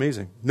made. It's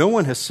amazing. No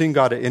one has seen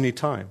God at any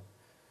time.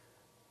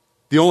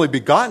 The only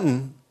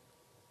begotten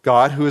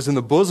God, who is in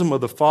the bosom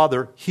of the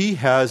Father, he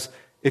has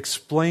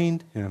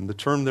explained him. The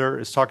term there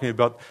is talking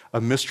about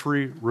a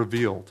mystery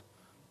revealed.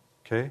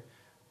 Okay?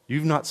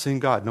 You've not seen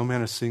God. No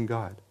man has seen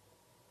God.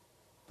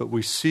 But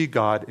we see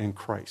God in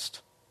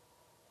Christ,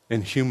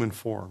 in human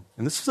form.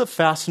 And this is a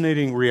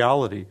fascinating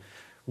reality.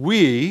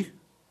 We,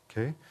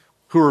 okay,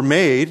 who are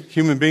made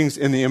human beings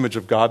in the image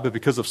of God, but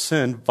because of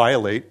sin,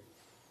 violate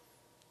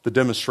the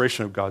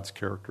demonstration of God's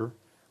character.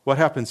 What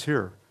happens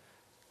here?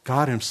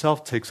 God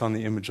himself takes on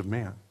the image of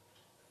man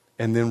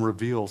and then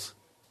reveals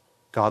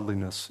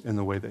godliness in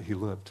the way that he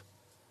lived.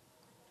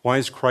 Why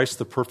is Christ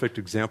the perfect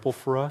example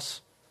for us?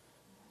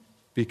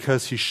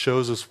 Because he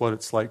shows us what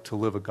it's like to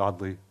live a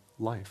godly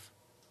life.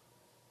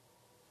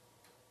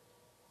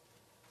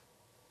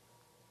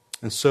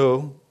 And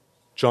so,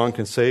 John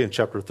can say in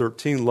chapter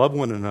 13, love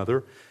one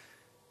another,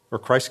 or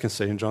Christ can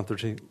say in John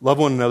 13, love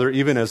one another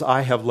even as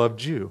I have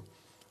loved you.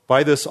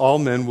 By this all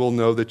men will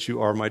know that you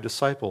are my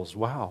disciples.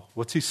 Wow,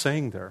 what's he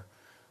saying there?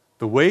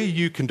 The way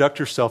you conduct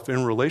yourself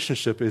in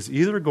relationship is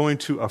either going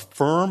to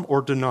affirm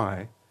or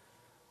deny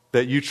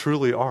that you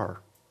truly are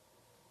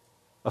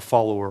a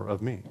follower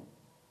of me. And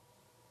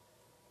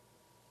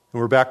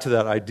we're back to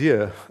that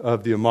idea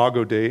of the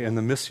Imago Dei and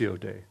the Missio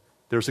Dei.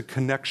 There's a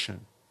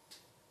connection.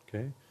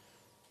 Okay?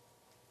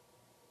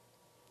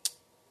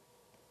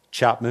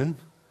 Chapman,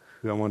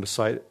 who I want to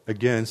cite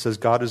again, says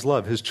God is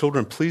love. His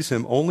children please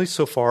him only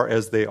so far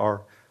as they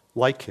are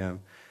like him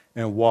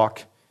and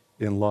walk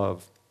in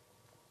love.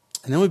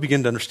 And then we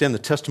begin to understand the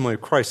testimony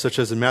of Christ, such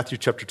as in Matthew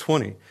chapter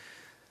 20,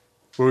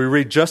 where we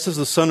read, just as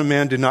the Son of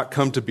Man did not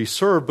come to be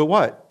served, but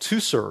what?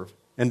 To serve,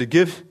 and to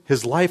give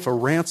his life a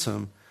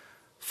ransom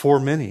for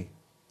many.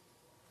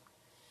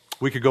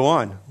 We could go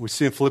on. We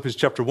see in Philippians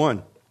chapter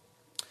 1,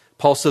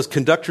 Paul says,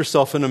 conduct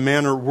yourself in a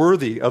manner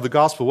worthy of the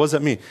gospel. What does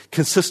that mean?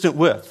 Consistent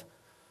with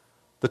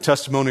the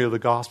testimony of the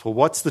gospel.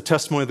 What's the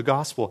testimony of the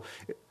gospel?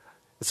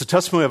 It's a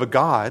testimony of a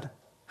God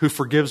who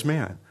forgives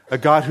man, a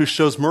God who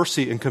shows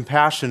mercy and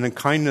compassion and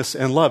kindness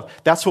and love.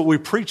 That's what we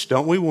preach,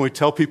 don't we, when we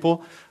tell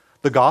people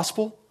the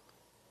gospel?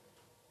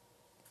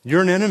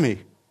 You're an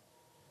enemy,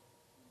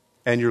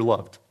 and you're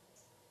loved.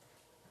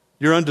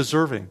 You're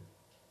undeserving,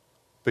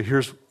 but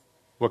here's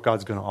what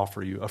God's going to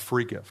offer you, a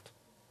free gift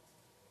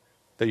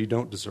that you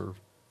don't deserve.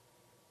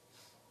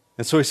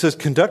 And so he says,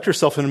 conduct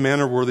yourself in a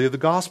manner worthy of the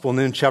gospel. And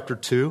then in chapter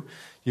 2,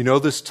 you know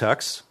this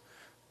text,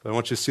 but I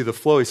want you to see the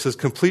flow. He says,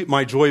 complete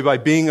my joy by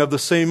being of the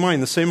same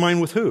mind. The same mind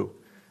with who?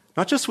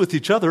 Not just with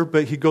each other,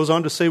 but he goes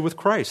on to say with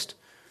Christ.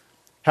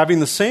 Having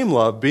the same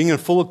love, being in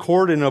full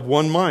accord and of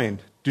one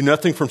mind. Do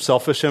nothing from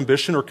selfish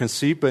ambition or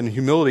conceit, but in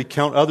humility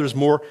count others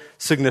more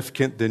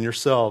significant than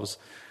yourselves.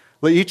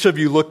 Let each of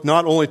you look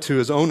not only to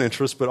his own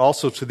interest, but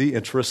also to the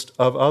interest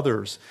of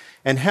others.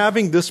 And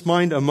having this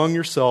mind among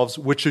yourselves,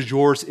 which is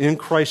yours in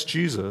Christ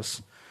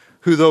Jesus,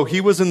 who though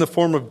he was in the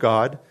form of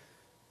God,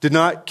 did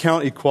not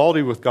count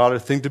equality with God a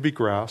thing to be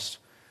grasped,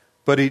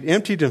 but he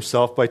emptied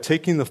himself by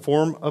taking the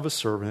form of a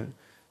servant,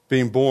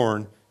 being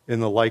born in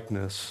the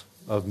likeness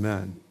of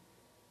men.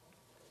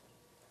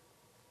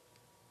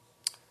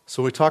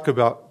 So we talk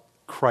about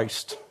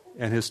Christ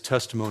and his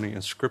testimony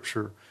in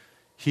Scripture.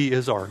 He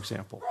is our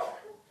example.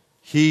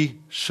 He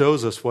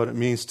shows us what it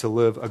means to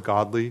live a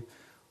godly,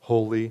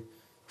 holy,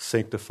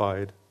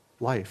 sanctified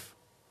life.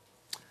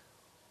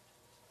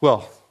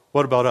 Well,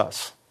 what about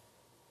us?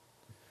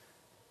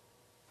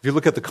 If you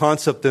look at the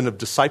concept then of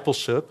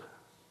discipleship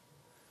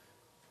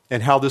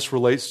and how this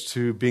relates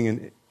to being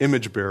an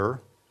image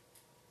bearer,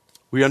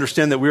 we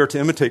understand that we are to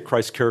imitate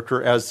Christ's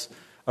character as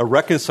a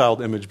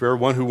reconciled image bearer,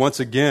 one who once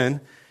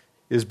again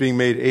is being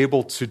made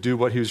able to do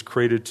what he was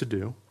created to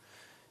do.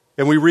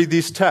 And we read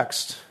these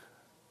texts.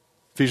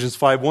 Ephesians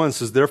 5:1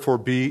 says, therefore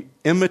be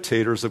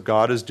imitators of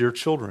God as dear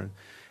children,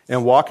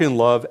 and walk in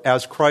love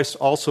as Christ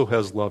also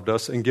has loved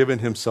us and given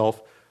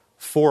himself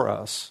for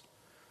us.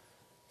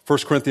 1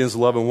 Corinthians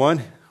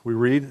 11:1, we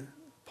read,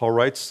 Paul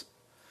writes,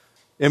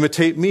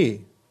 imitate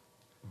me.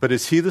 But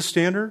is he the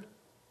standard?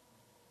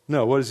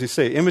 No, what does he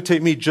say?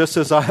 Imitate me just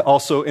as I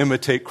also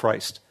imitate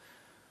Christ.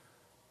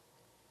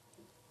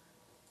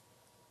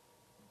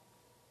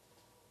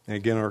 And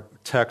again, our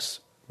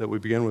text that we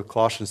begin with,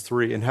 Colossians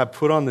 3, and have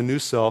put on the new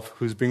self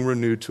who's being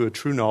renewed to a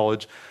true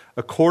knowledge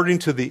according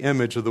to the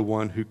image of the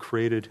one who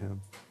created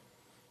him.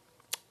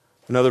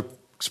 Another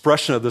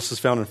expression of this is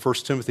found in 1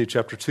 Timothy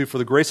chapter 2. For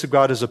the grace of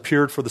God has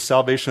appeared for the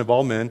salvation of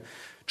all men,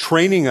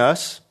 training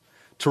us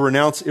to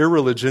renounce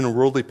irreligion and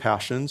worldly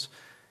passions,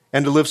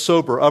 and to live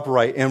sober,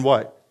 upright, and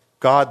what?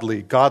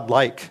 Godly,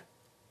 godlike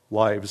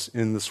lives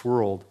in this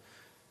world,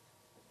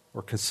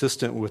 or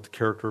consistent with the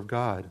character of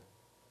God.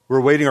 We're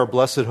awaiting our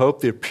blessed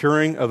hope, the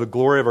appearing of the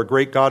glory of our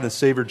great God and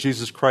Savior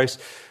Jesus Christ,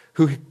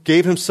 who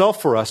gave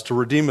himself for us to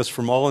redeem us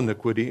from all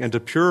iniquity and to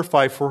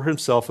purify for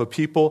himself a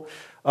people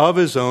of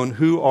his own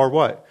who are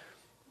what?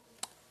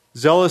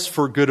 Zealous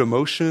for good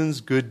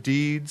emotions, good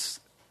deeds.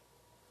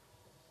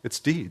 It's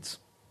deeds.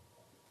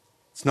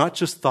 It's not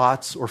just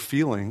thoughts or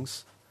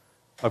feelings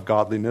of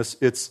godliness,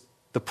 it's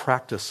the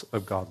practice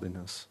of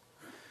godliness.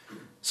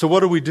 So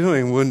what are we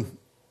doing when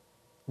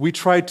we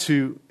try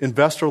to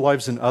invest our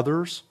lives in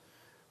others?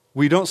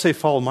 We don't say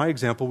follow my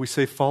example, we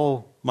say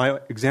follow my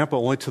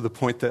example only to the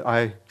point that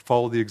I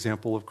follow the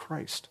example of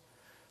Christ.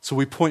 So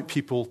we point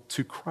people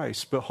to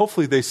Christ, but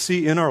hopefully they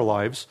see in our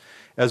lives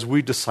as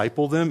we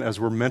disciple them, as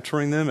we're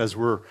mentoring them, as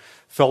we're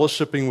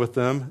fellowshipping with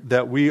them,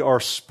 that we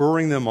are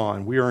spurring them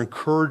on, we are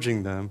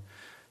encouraging them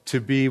to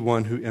be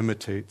one who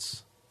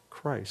imitates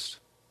Christ.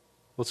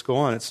 Let's go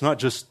on. It's not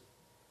just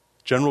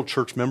general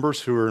church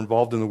members who are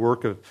involved in the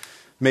work of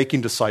making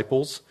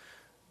disciples,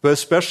 but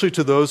especially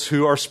to those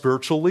who are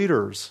spiritual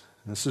leaders.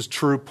 And this is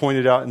true,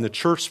 pointed out in the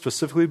church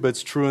specifically, but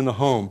it's true in the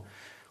home.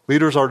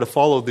 Leaders are to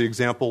follow the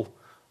example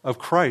of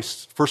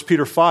Christ. 1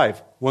 Peter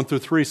 5,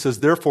 1-3 says,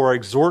 therefore I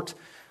exhort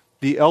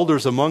the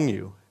elders among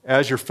you,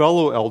 as your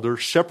fellow elders,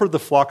 shepherd the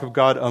flock of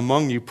God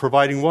among you,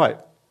 providing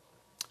what?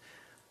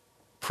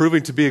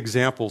 Proving to be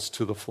examples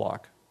to the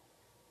flock.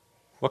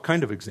 What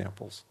kind of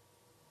examples?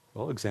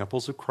 Well,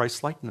 examples of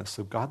Christ-likeness,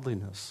 of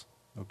godliness.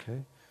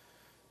 Okay?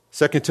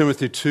 2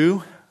 Timothy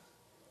 2,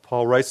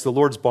 Paul writes, the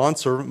Lord's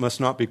bondservant must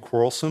not be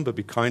quarrelsome, but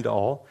be kind to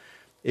all,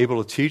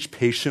 able to teach,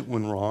 patient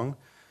when wrong,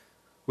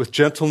 with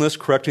gentleness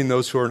correcting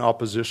those who are in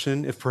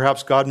opposition, if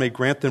perhaps God may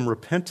grant them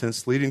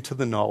repentance leading to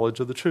the knowledge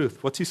of the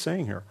truth. What's he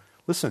saying here?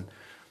 Listen,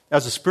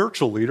 as a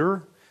spiritual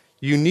leader,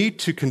 you need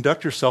to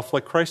conduct yourself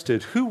like Christ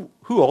did. Who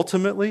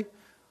ultimately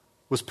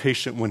was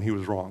patient when he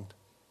was wronged?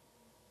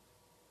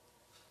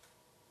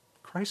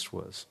 Christ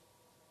was.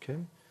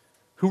 Okay?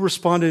 Who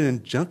responded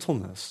in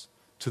gentleness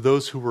to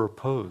those who were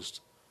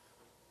opposed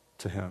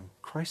to him?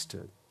 Christ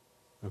did.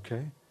 Okay?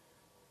 And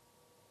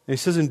he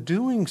says, in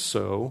doing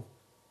so,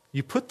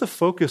 you put the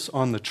focus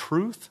on the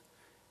truth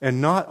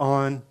and not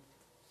on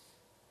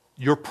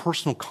your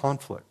personal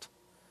conflict.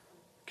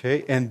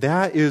 Okay? And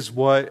that is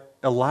what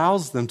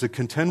allows them to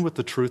contend with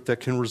the truth that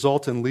can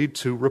result and lead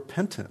to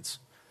repentance.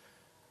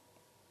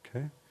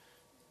 Okay?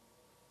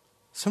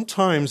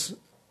 Sometimes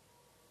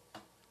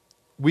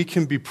we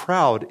can be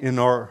proud in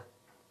our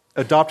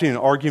adopting an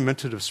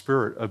argumentative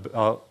spirit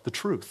about the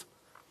truth.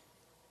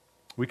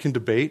 We can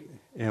debate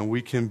and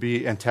we can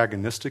be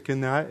antagonistic in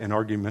that and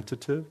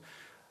argumentative.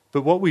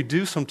 But what we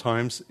do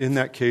sometimes in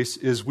that case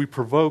is we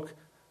provoke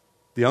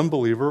the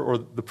unbeliever or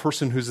the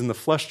person who's in the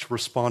flesh to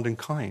respond in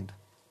kind.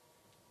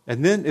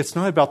 And then it's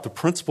not about the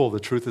principle of the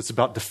truth, it's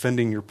about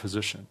defending your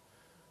position.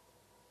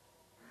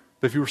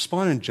 But if you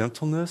respond in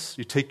gentleness,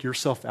 you take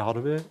yourself out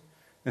of it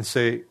and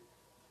say,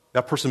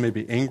 that person may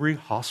be angry,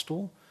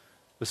 hostile,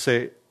 but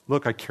say,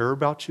 look, I care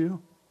about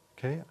you.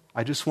 Okay?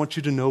 I just want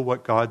you to know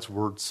what God's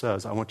word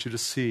says. I want you to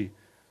see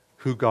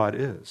who God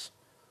is.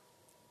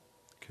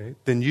 Okay?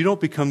 Then you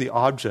don't become the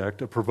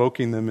object of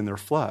provoking them in their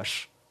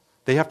flesh.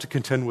 They have to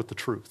contend with the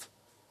truth.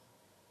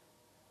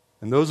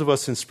 And those of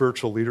us in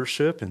spiritual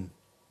leadership, and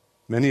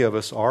many of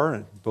us are,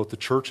 in both the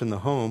church and the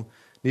home,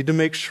 need to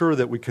make sure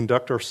that we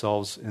conduct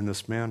ourselves in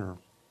this manner.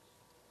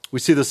 We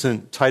see this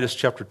in Titus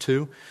chapter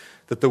 2,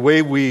 that the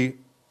way we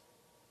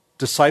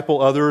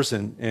disciple others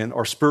and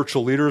our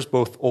spiritual leaders,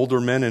 both older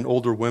men and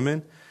older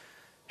women,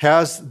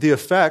 has the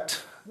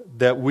effect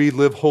that we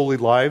live holy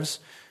lives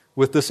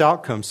with this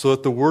outcome, so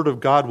that the word of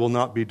God will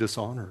not be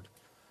dishonored,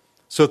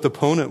 so that the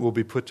opponent will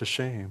be put to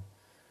shame,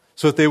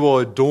 so that they will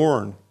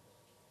adorn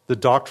the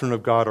doctrine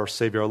of God our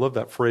Savior. I love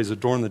that phrase,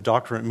 adorn the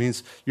doctrine. It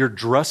means you're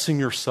dressing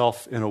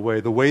yourself in a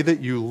way. The way that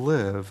you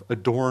live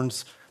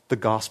adorns the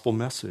gospel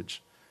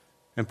message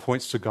and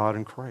points to God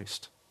in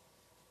Christ.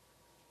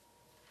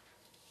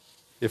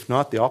 If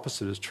not, the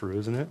opposite is true,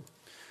 isn't it?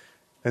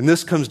 And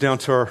this comes down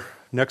to our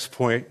next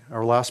point,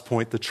 our last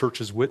point, the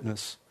church's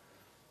witness.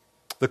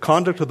 The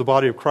conduct of the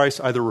body of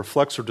Christ either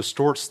reflects or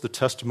distorts the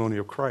testimony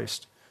of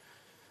Christ.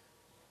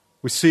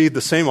 We see the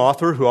same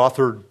author who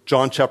authored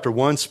John chapter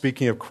 1,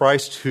 speaking of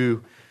Christ,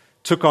 who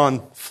took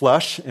on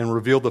flesh and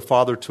revealed the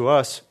Father to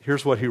us,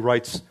 here's what he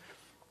writes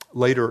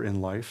later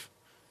in life.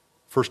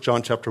 1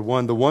 John chapter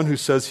 1, the one who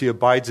says he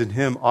abides in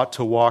him ought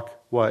to walk,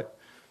 what?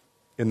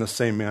 In the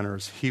same manner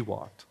as he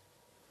walked.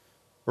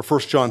 Or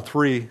 1 John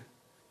 3,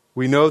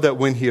 we know that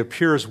when he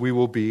appears, we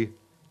will be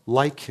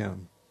like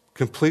him,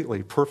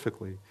 completely,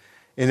 perfectly.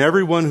 And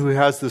everyone who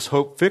has this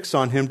hope fixed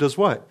on him does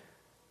what?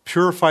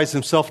 Purifies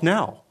himself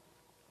now.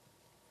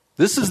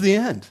 This is the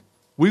end.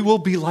 We will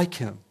be like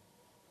him.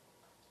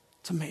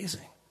 It's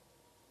amazing.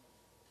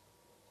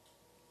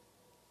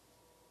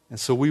 And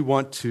so we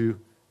want to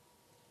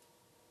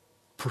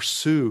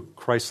pursue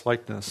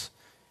Christ-likeness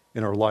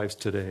in our lives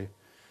today.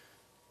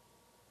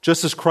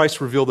 Just as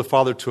Christ revealed the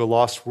Father to a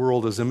lost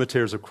world as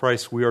imitators of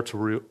Christ, we are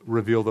to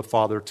reveal the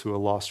Father to a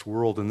lost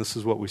world. And this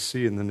is what we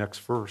see in the next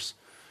verse.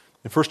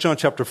 In 1 John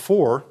chapter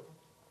 4,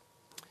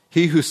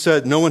 he who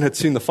said no one had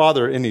seen the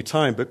Father at any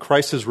time, but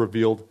Christ has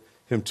revealed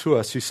him to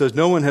us. He says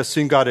no one has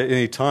seen God at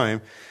any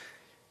time.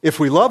 If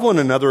we love one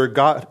another,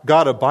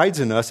 God abides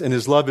in us, and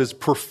his love is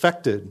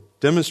perfected,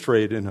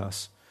 demonstrated in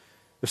us.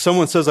 If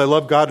someone says, I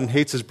love God and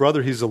hates his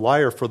brother, he's a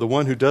liar, for the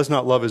one who does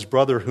not love his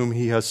brother whom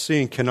he has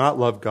seen cannot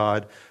love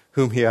God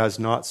whom he has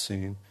not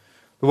seen.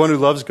 The one who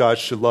loves God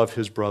should love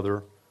his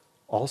brother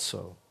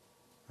also,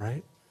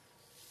 right?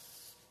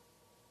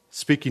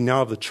 Speaking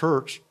now of the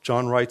church,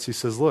 John writes, he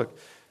says, look,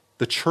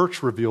 the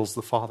church reveals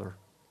the Father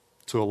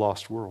to a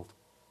lost world.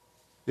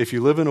 If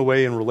you live in a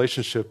way in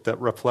relationship that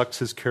reflects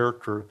his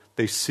character,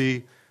 they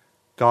see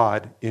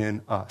God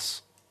in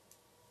us.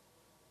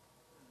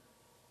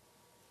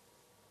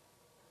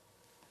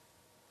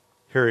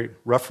 Harry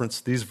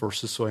referenced these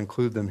verses, so I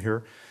include them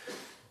here.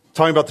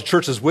 Talking about the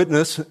church's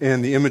witness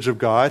and the image of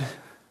God,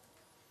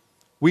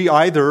 we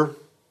either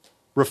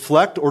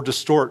reflect or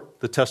distort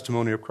the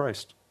testimony of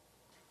Christ.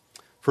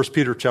 1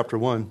 Peter chapter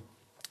 1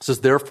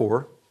 says,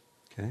 therefore,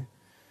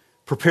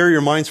 prepare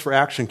your minds for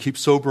action, keep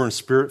sober in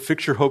spirit,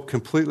 fix your hope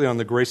completely on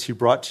the grace he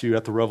brought to you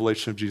at the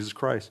revelation of Jesus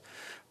Christ.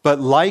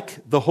 But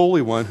like the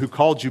Holy One who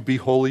called you, be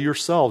holy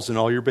yourselves in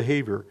all your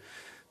behavior,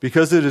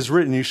 because it is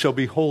written, you shall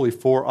be holy,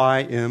 for I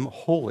am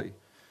holy.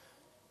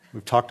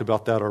 We've talked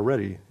about that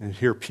already, and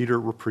here Peter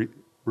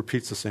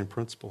repeats the same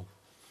principle.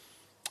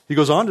 He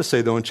goes on to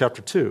say, though, in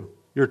chapter 2,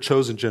 you're a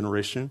chosen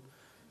generation,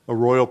 a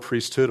royal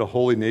priesthood, a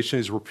holy nation.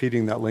 He's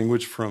repeating that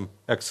language from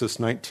Exodus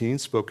 19,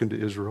 spoken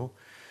to Israel.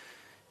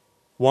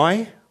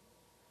 Why?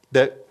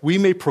 That we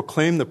may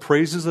proclaim the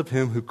praises of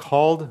him who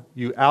called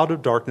you out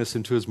of darkness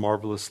into his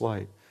marvelous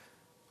light.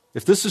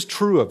 If this is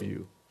true of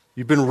you,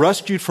 you've been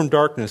rescued from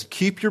darkness,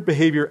 keep your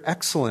behavior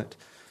excellent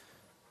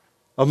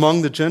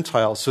among the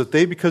Gentiles, so that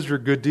they, because of your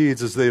good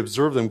deeds, as they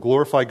observe them,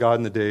 glorify God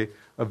in the day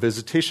of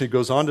visitation. He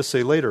goes on to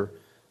say later,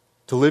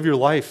 to live your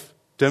life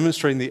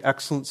demonstrating the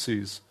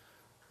excellencies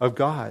of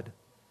God.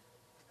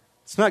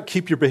 It's not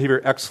keep your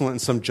behavior excellent in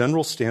some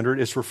general standard.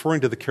 It's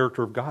referring to the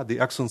character of God, the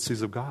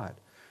excellencies of God.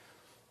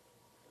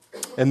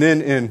 And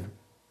then in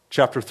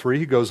chapter 3,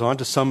 he goes on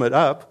to sum it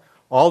up.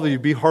 All of you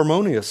be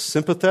harmonious,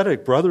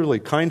 sympathetic, brotherly,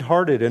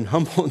 kind-hearted, and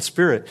humble in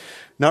spirit,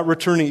 not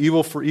returning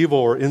evil for evil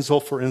or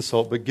insult for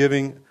insult, but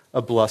giving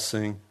a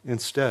blessing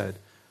instead.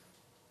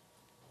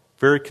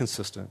 Very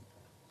consistent.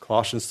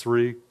 Colossians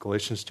 3,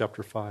 Galatians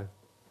chapter 5.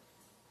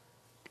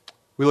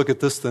 We look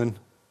at this then,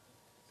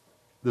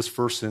 this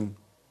verse in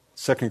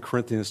 2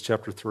 Corinthians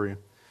chapter 3.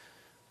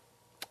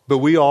 But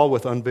we all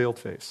with unveiled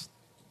face,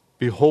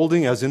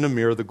 beholding as in a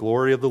mirror the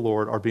glory of the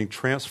Lord, are being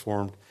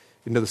transformed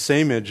into the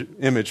same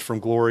image from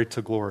glory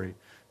to glory,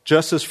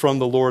 just as from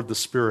the Lord the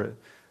Spirit.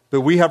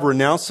 But we have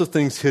renounced the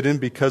things hidden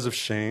because of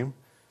shame,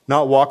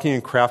 not walking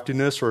in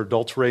craftiness or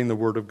adulterating the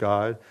word of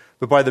God,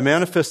 but by the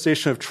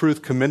manifestation of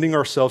truth, commending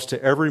ourselves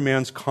to every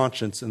man's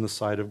conscience in the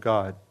sight of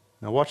God.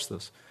 Now watch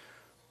this.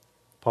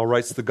 Paul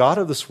writes, the God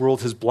of this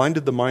world has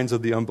blinded the minds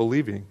of the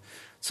unbelieving,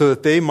 so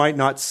that they might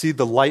not see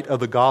the light of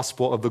the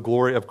gospel of the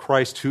glory of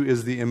Christ, who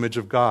is the image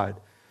of God.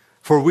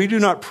 For we do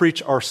not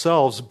preach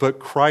ourselves, but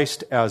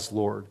Christ as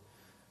Lord.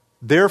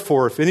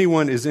 Therefore, if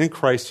anyone is in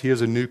Christ, he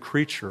is a new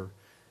creature.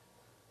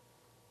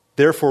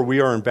 Therefore, we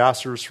are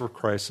ambassadors for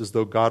Christ, as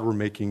though God were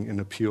making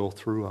an appeal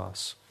through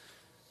us.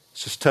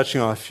 It's just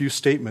touching on a few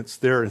statements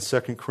there in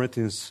 2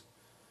 Corinthians.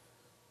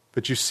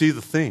 But you see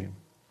the theme.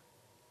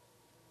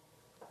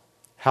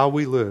 How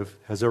we live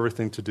has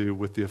everything to do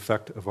with the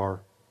effect of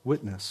our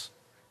witness.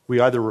 We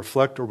either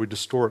reflect or we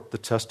distort the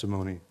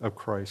testimony of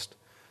Christ.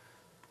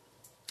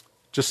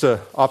 Just an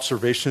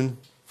observation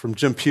from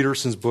Jim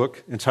Peterson's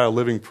book entitled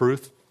Living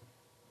Proof.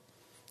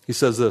 He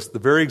says this, the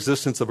very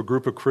existence of a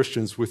group of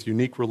Christians with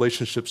unique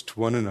relationships to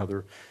one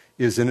another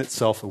is in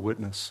itself a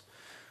witness.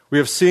 We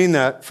have seen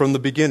that from the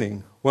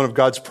beginning, one of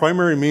God's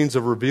primary means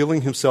of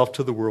revealing himself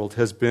to the world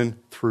has been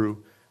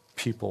through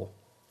people.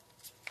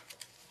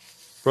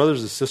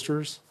 Brothers and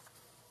sisters,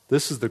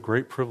 this is the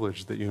great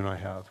privilege that you and I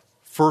have.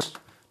 First,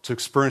 to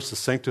experience the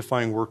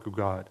sanctifying work of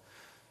God,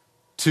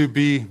 to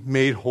be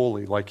made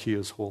holy like he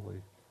is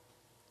holy.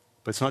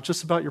 But it's not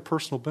just about your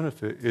personal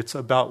benefit. It's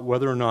about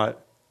whether or not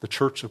the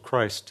church of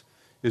Christ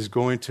is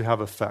going to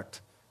have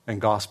effect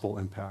and gospel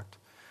impact.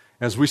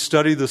 As we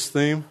study this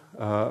theme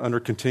under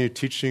continued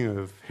teaching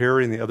of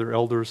Harry and the other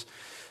elders,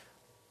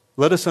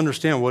 let us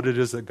understand what it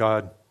is that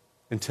God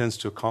intends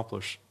to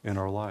accomplish in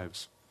our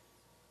lives.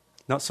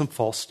 Not some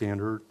false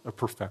standard of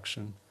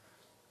perfection.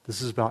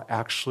 This is about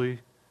actually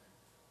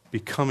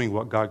becoming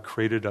what God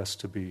created us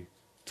to be,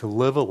 to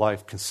live a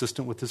life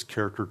consistent with his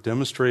character,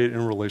 demonstrated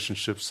in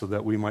relationships so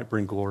that we might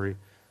bring glory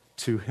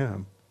to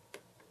him.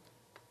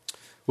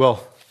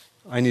 Well,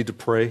 I need to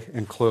pray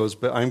and close,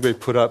 but I'm going to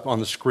put up on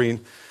the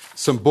screen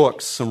some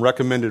books, some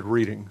recommended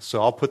reading.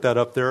 So I'll put that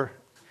up there,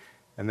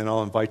 and then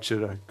I'll invite you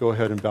to go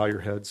ahead and bow your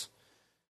heads.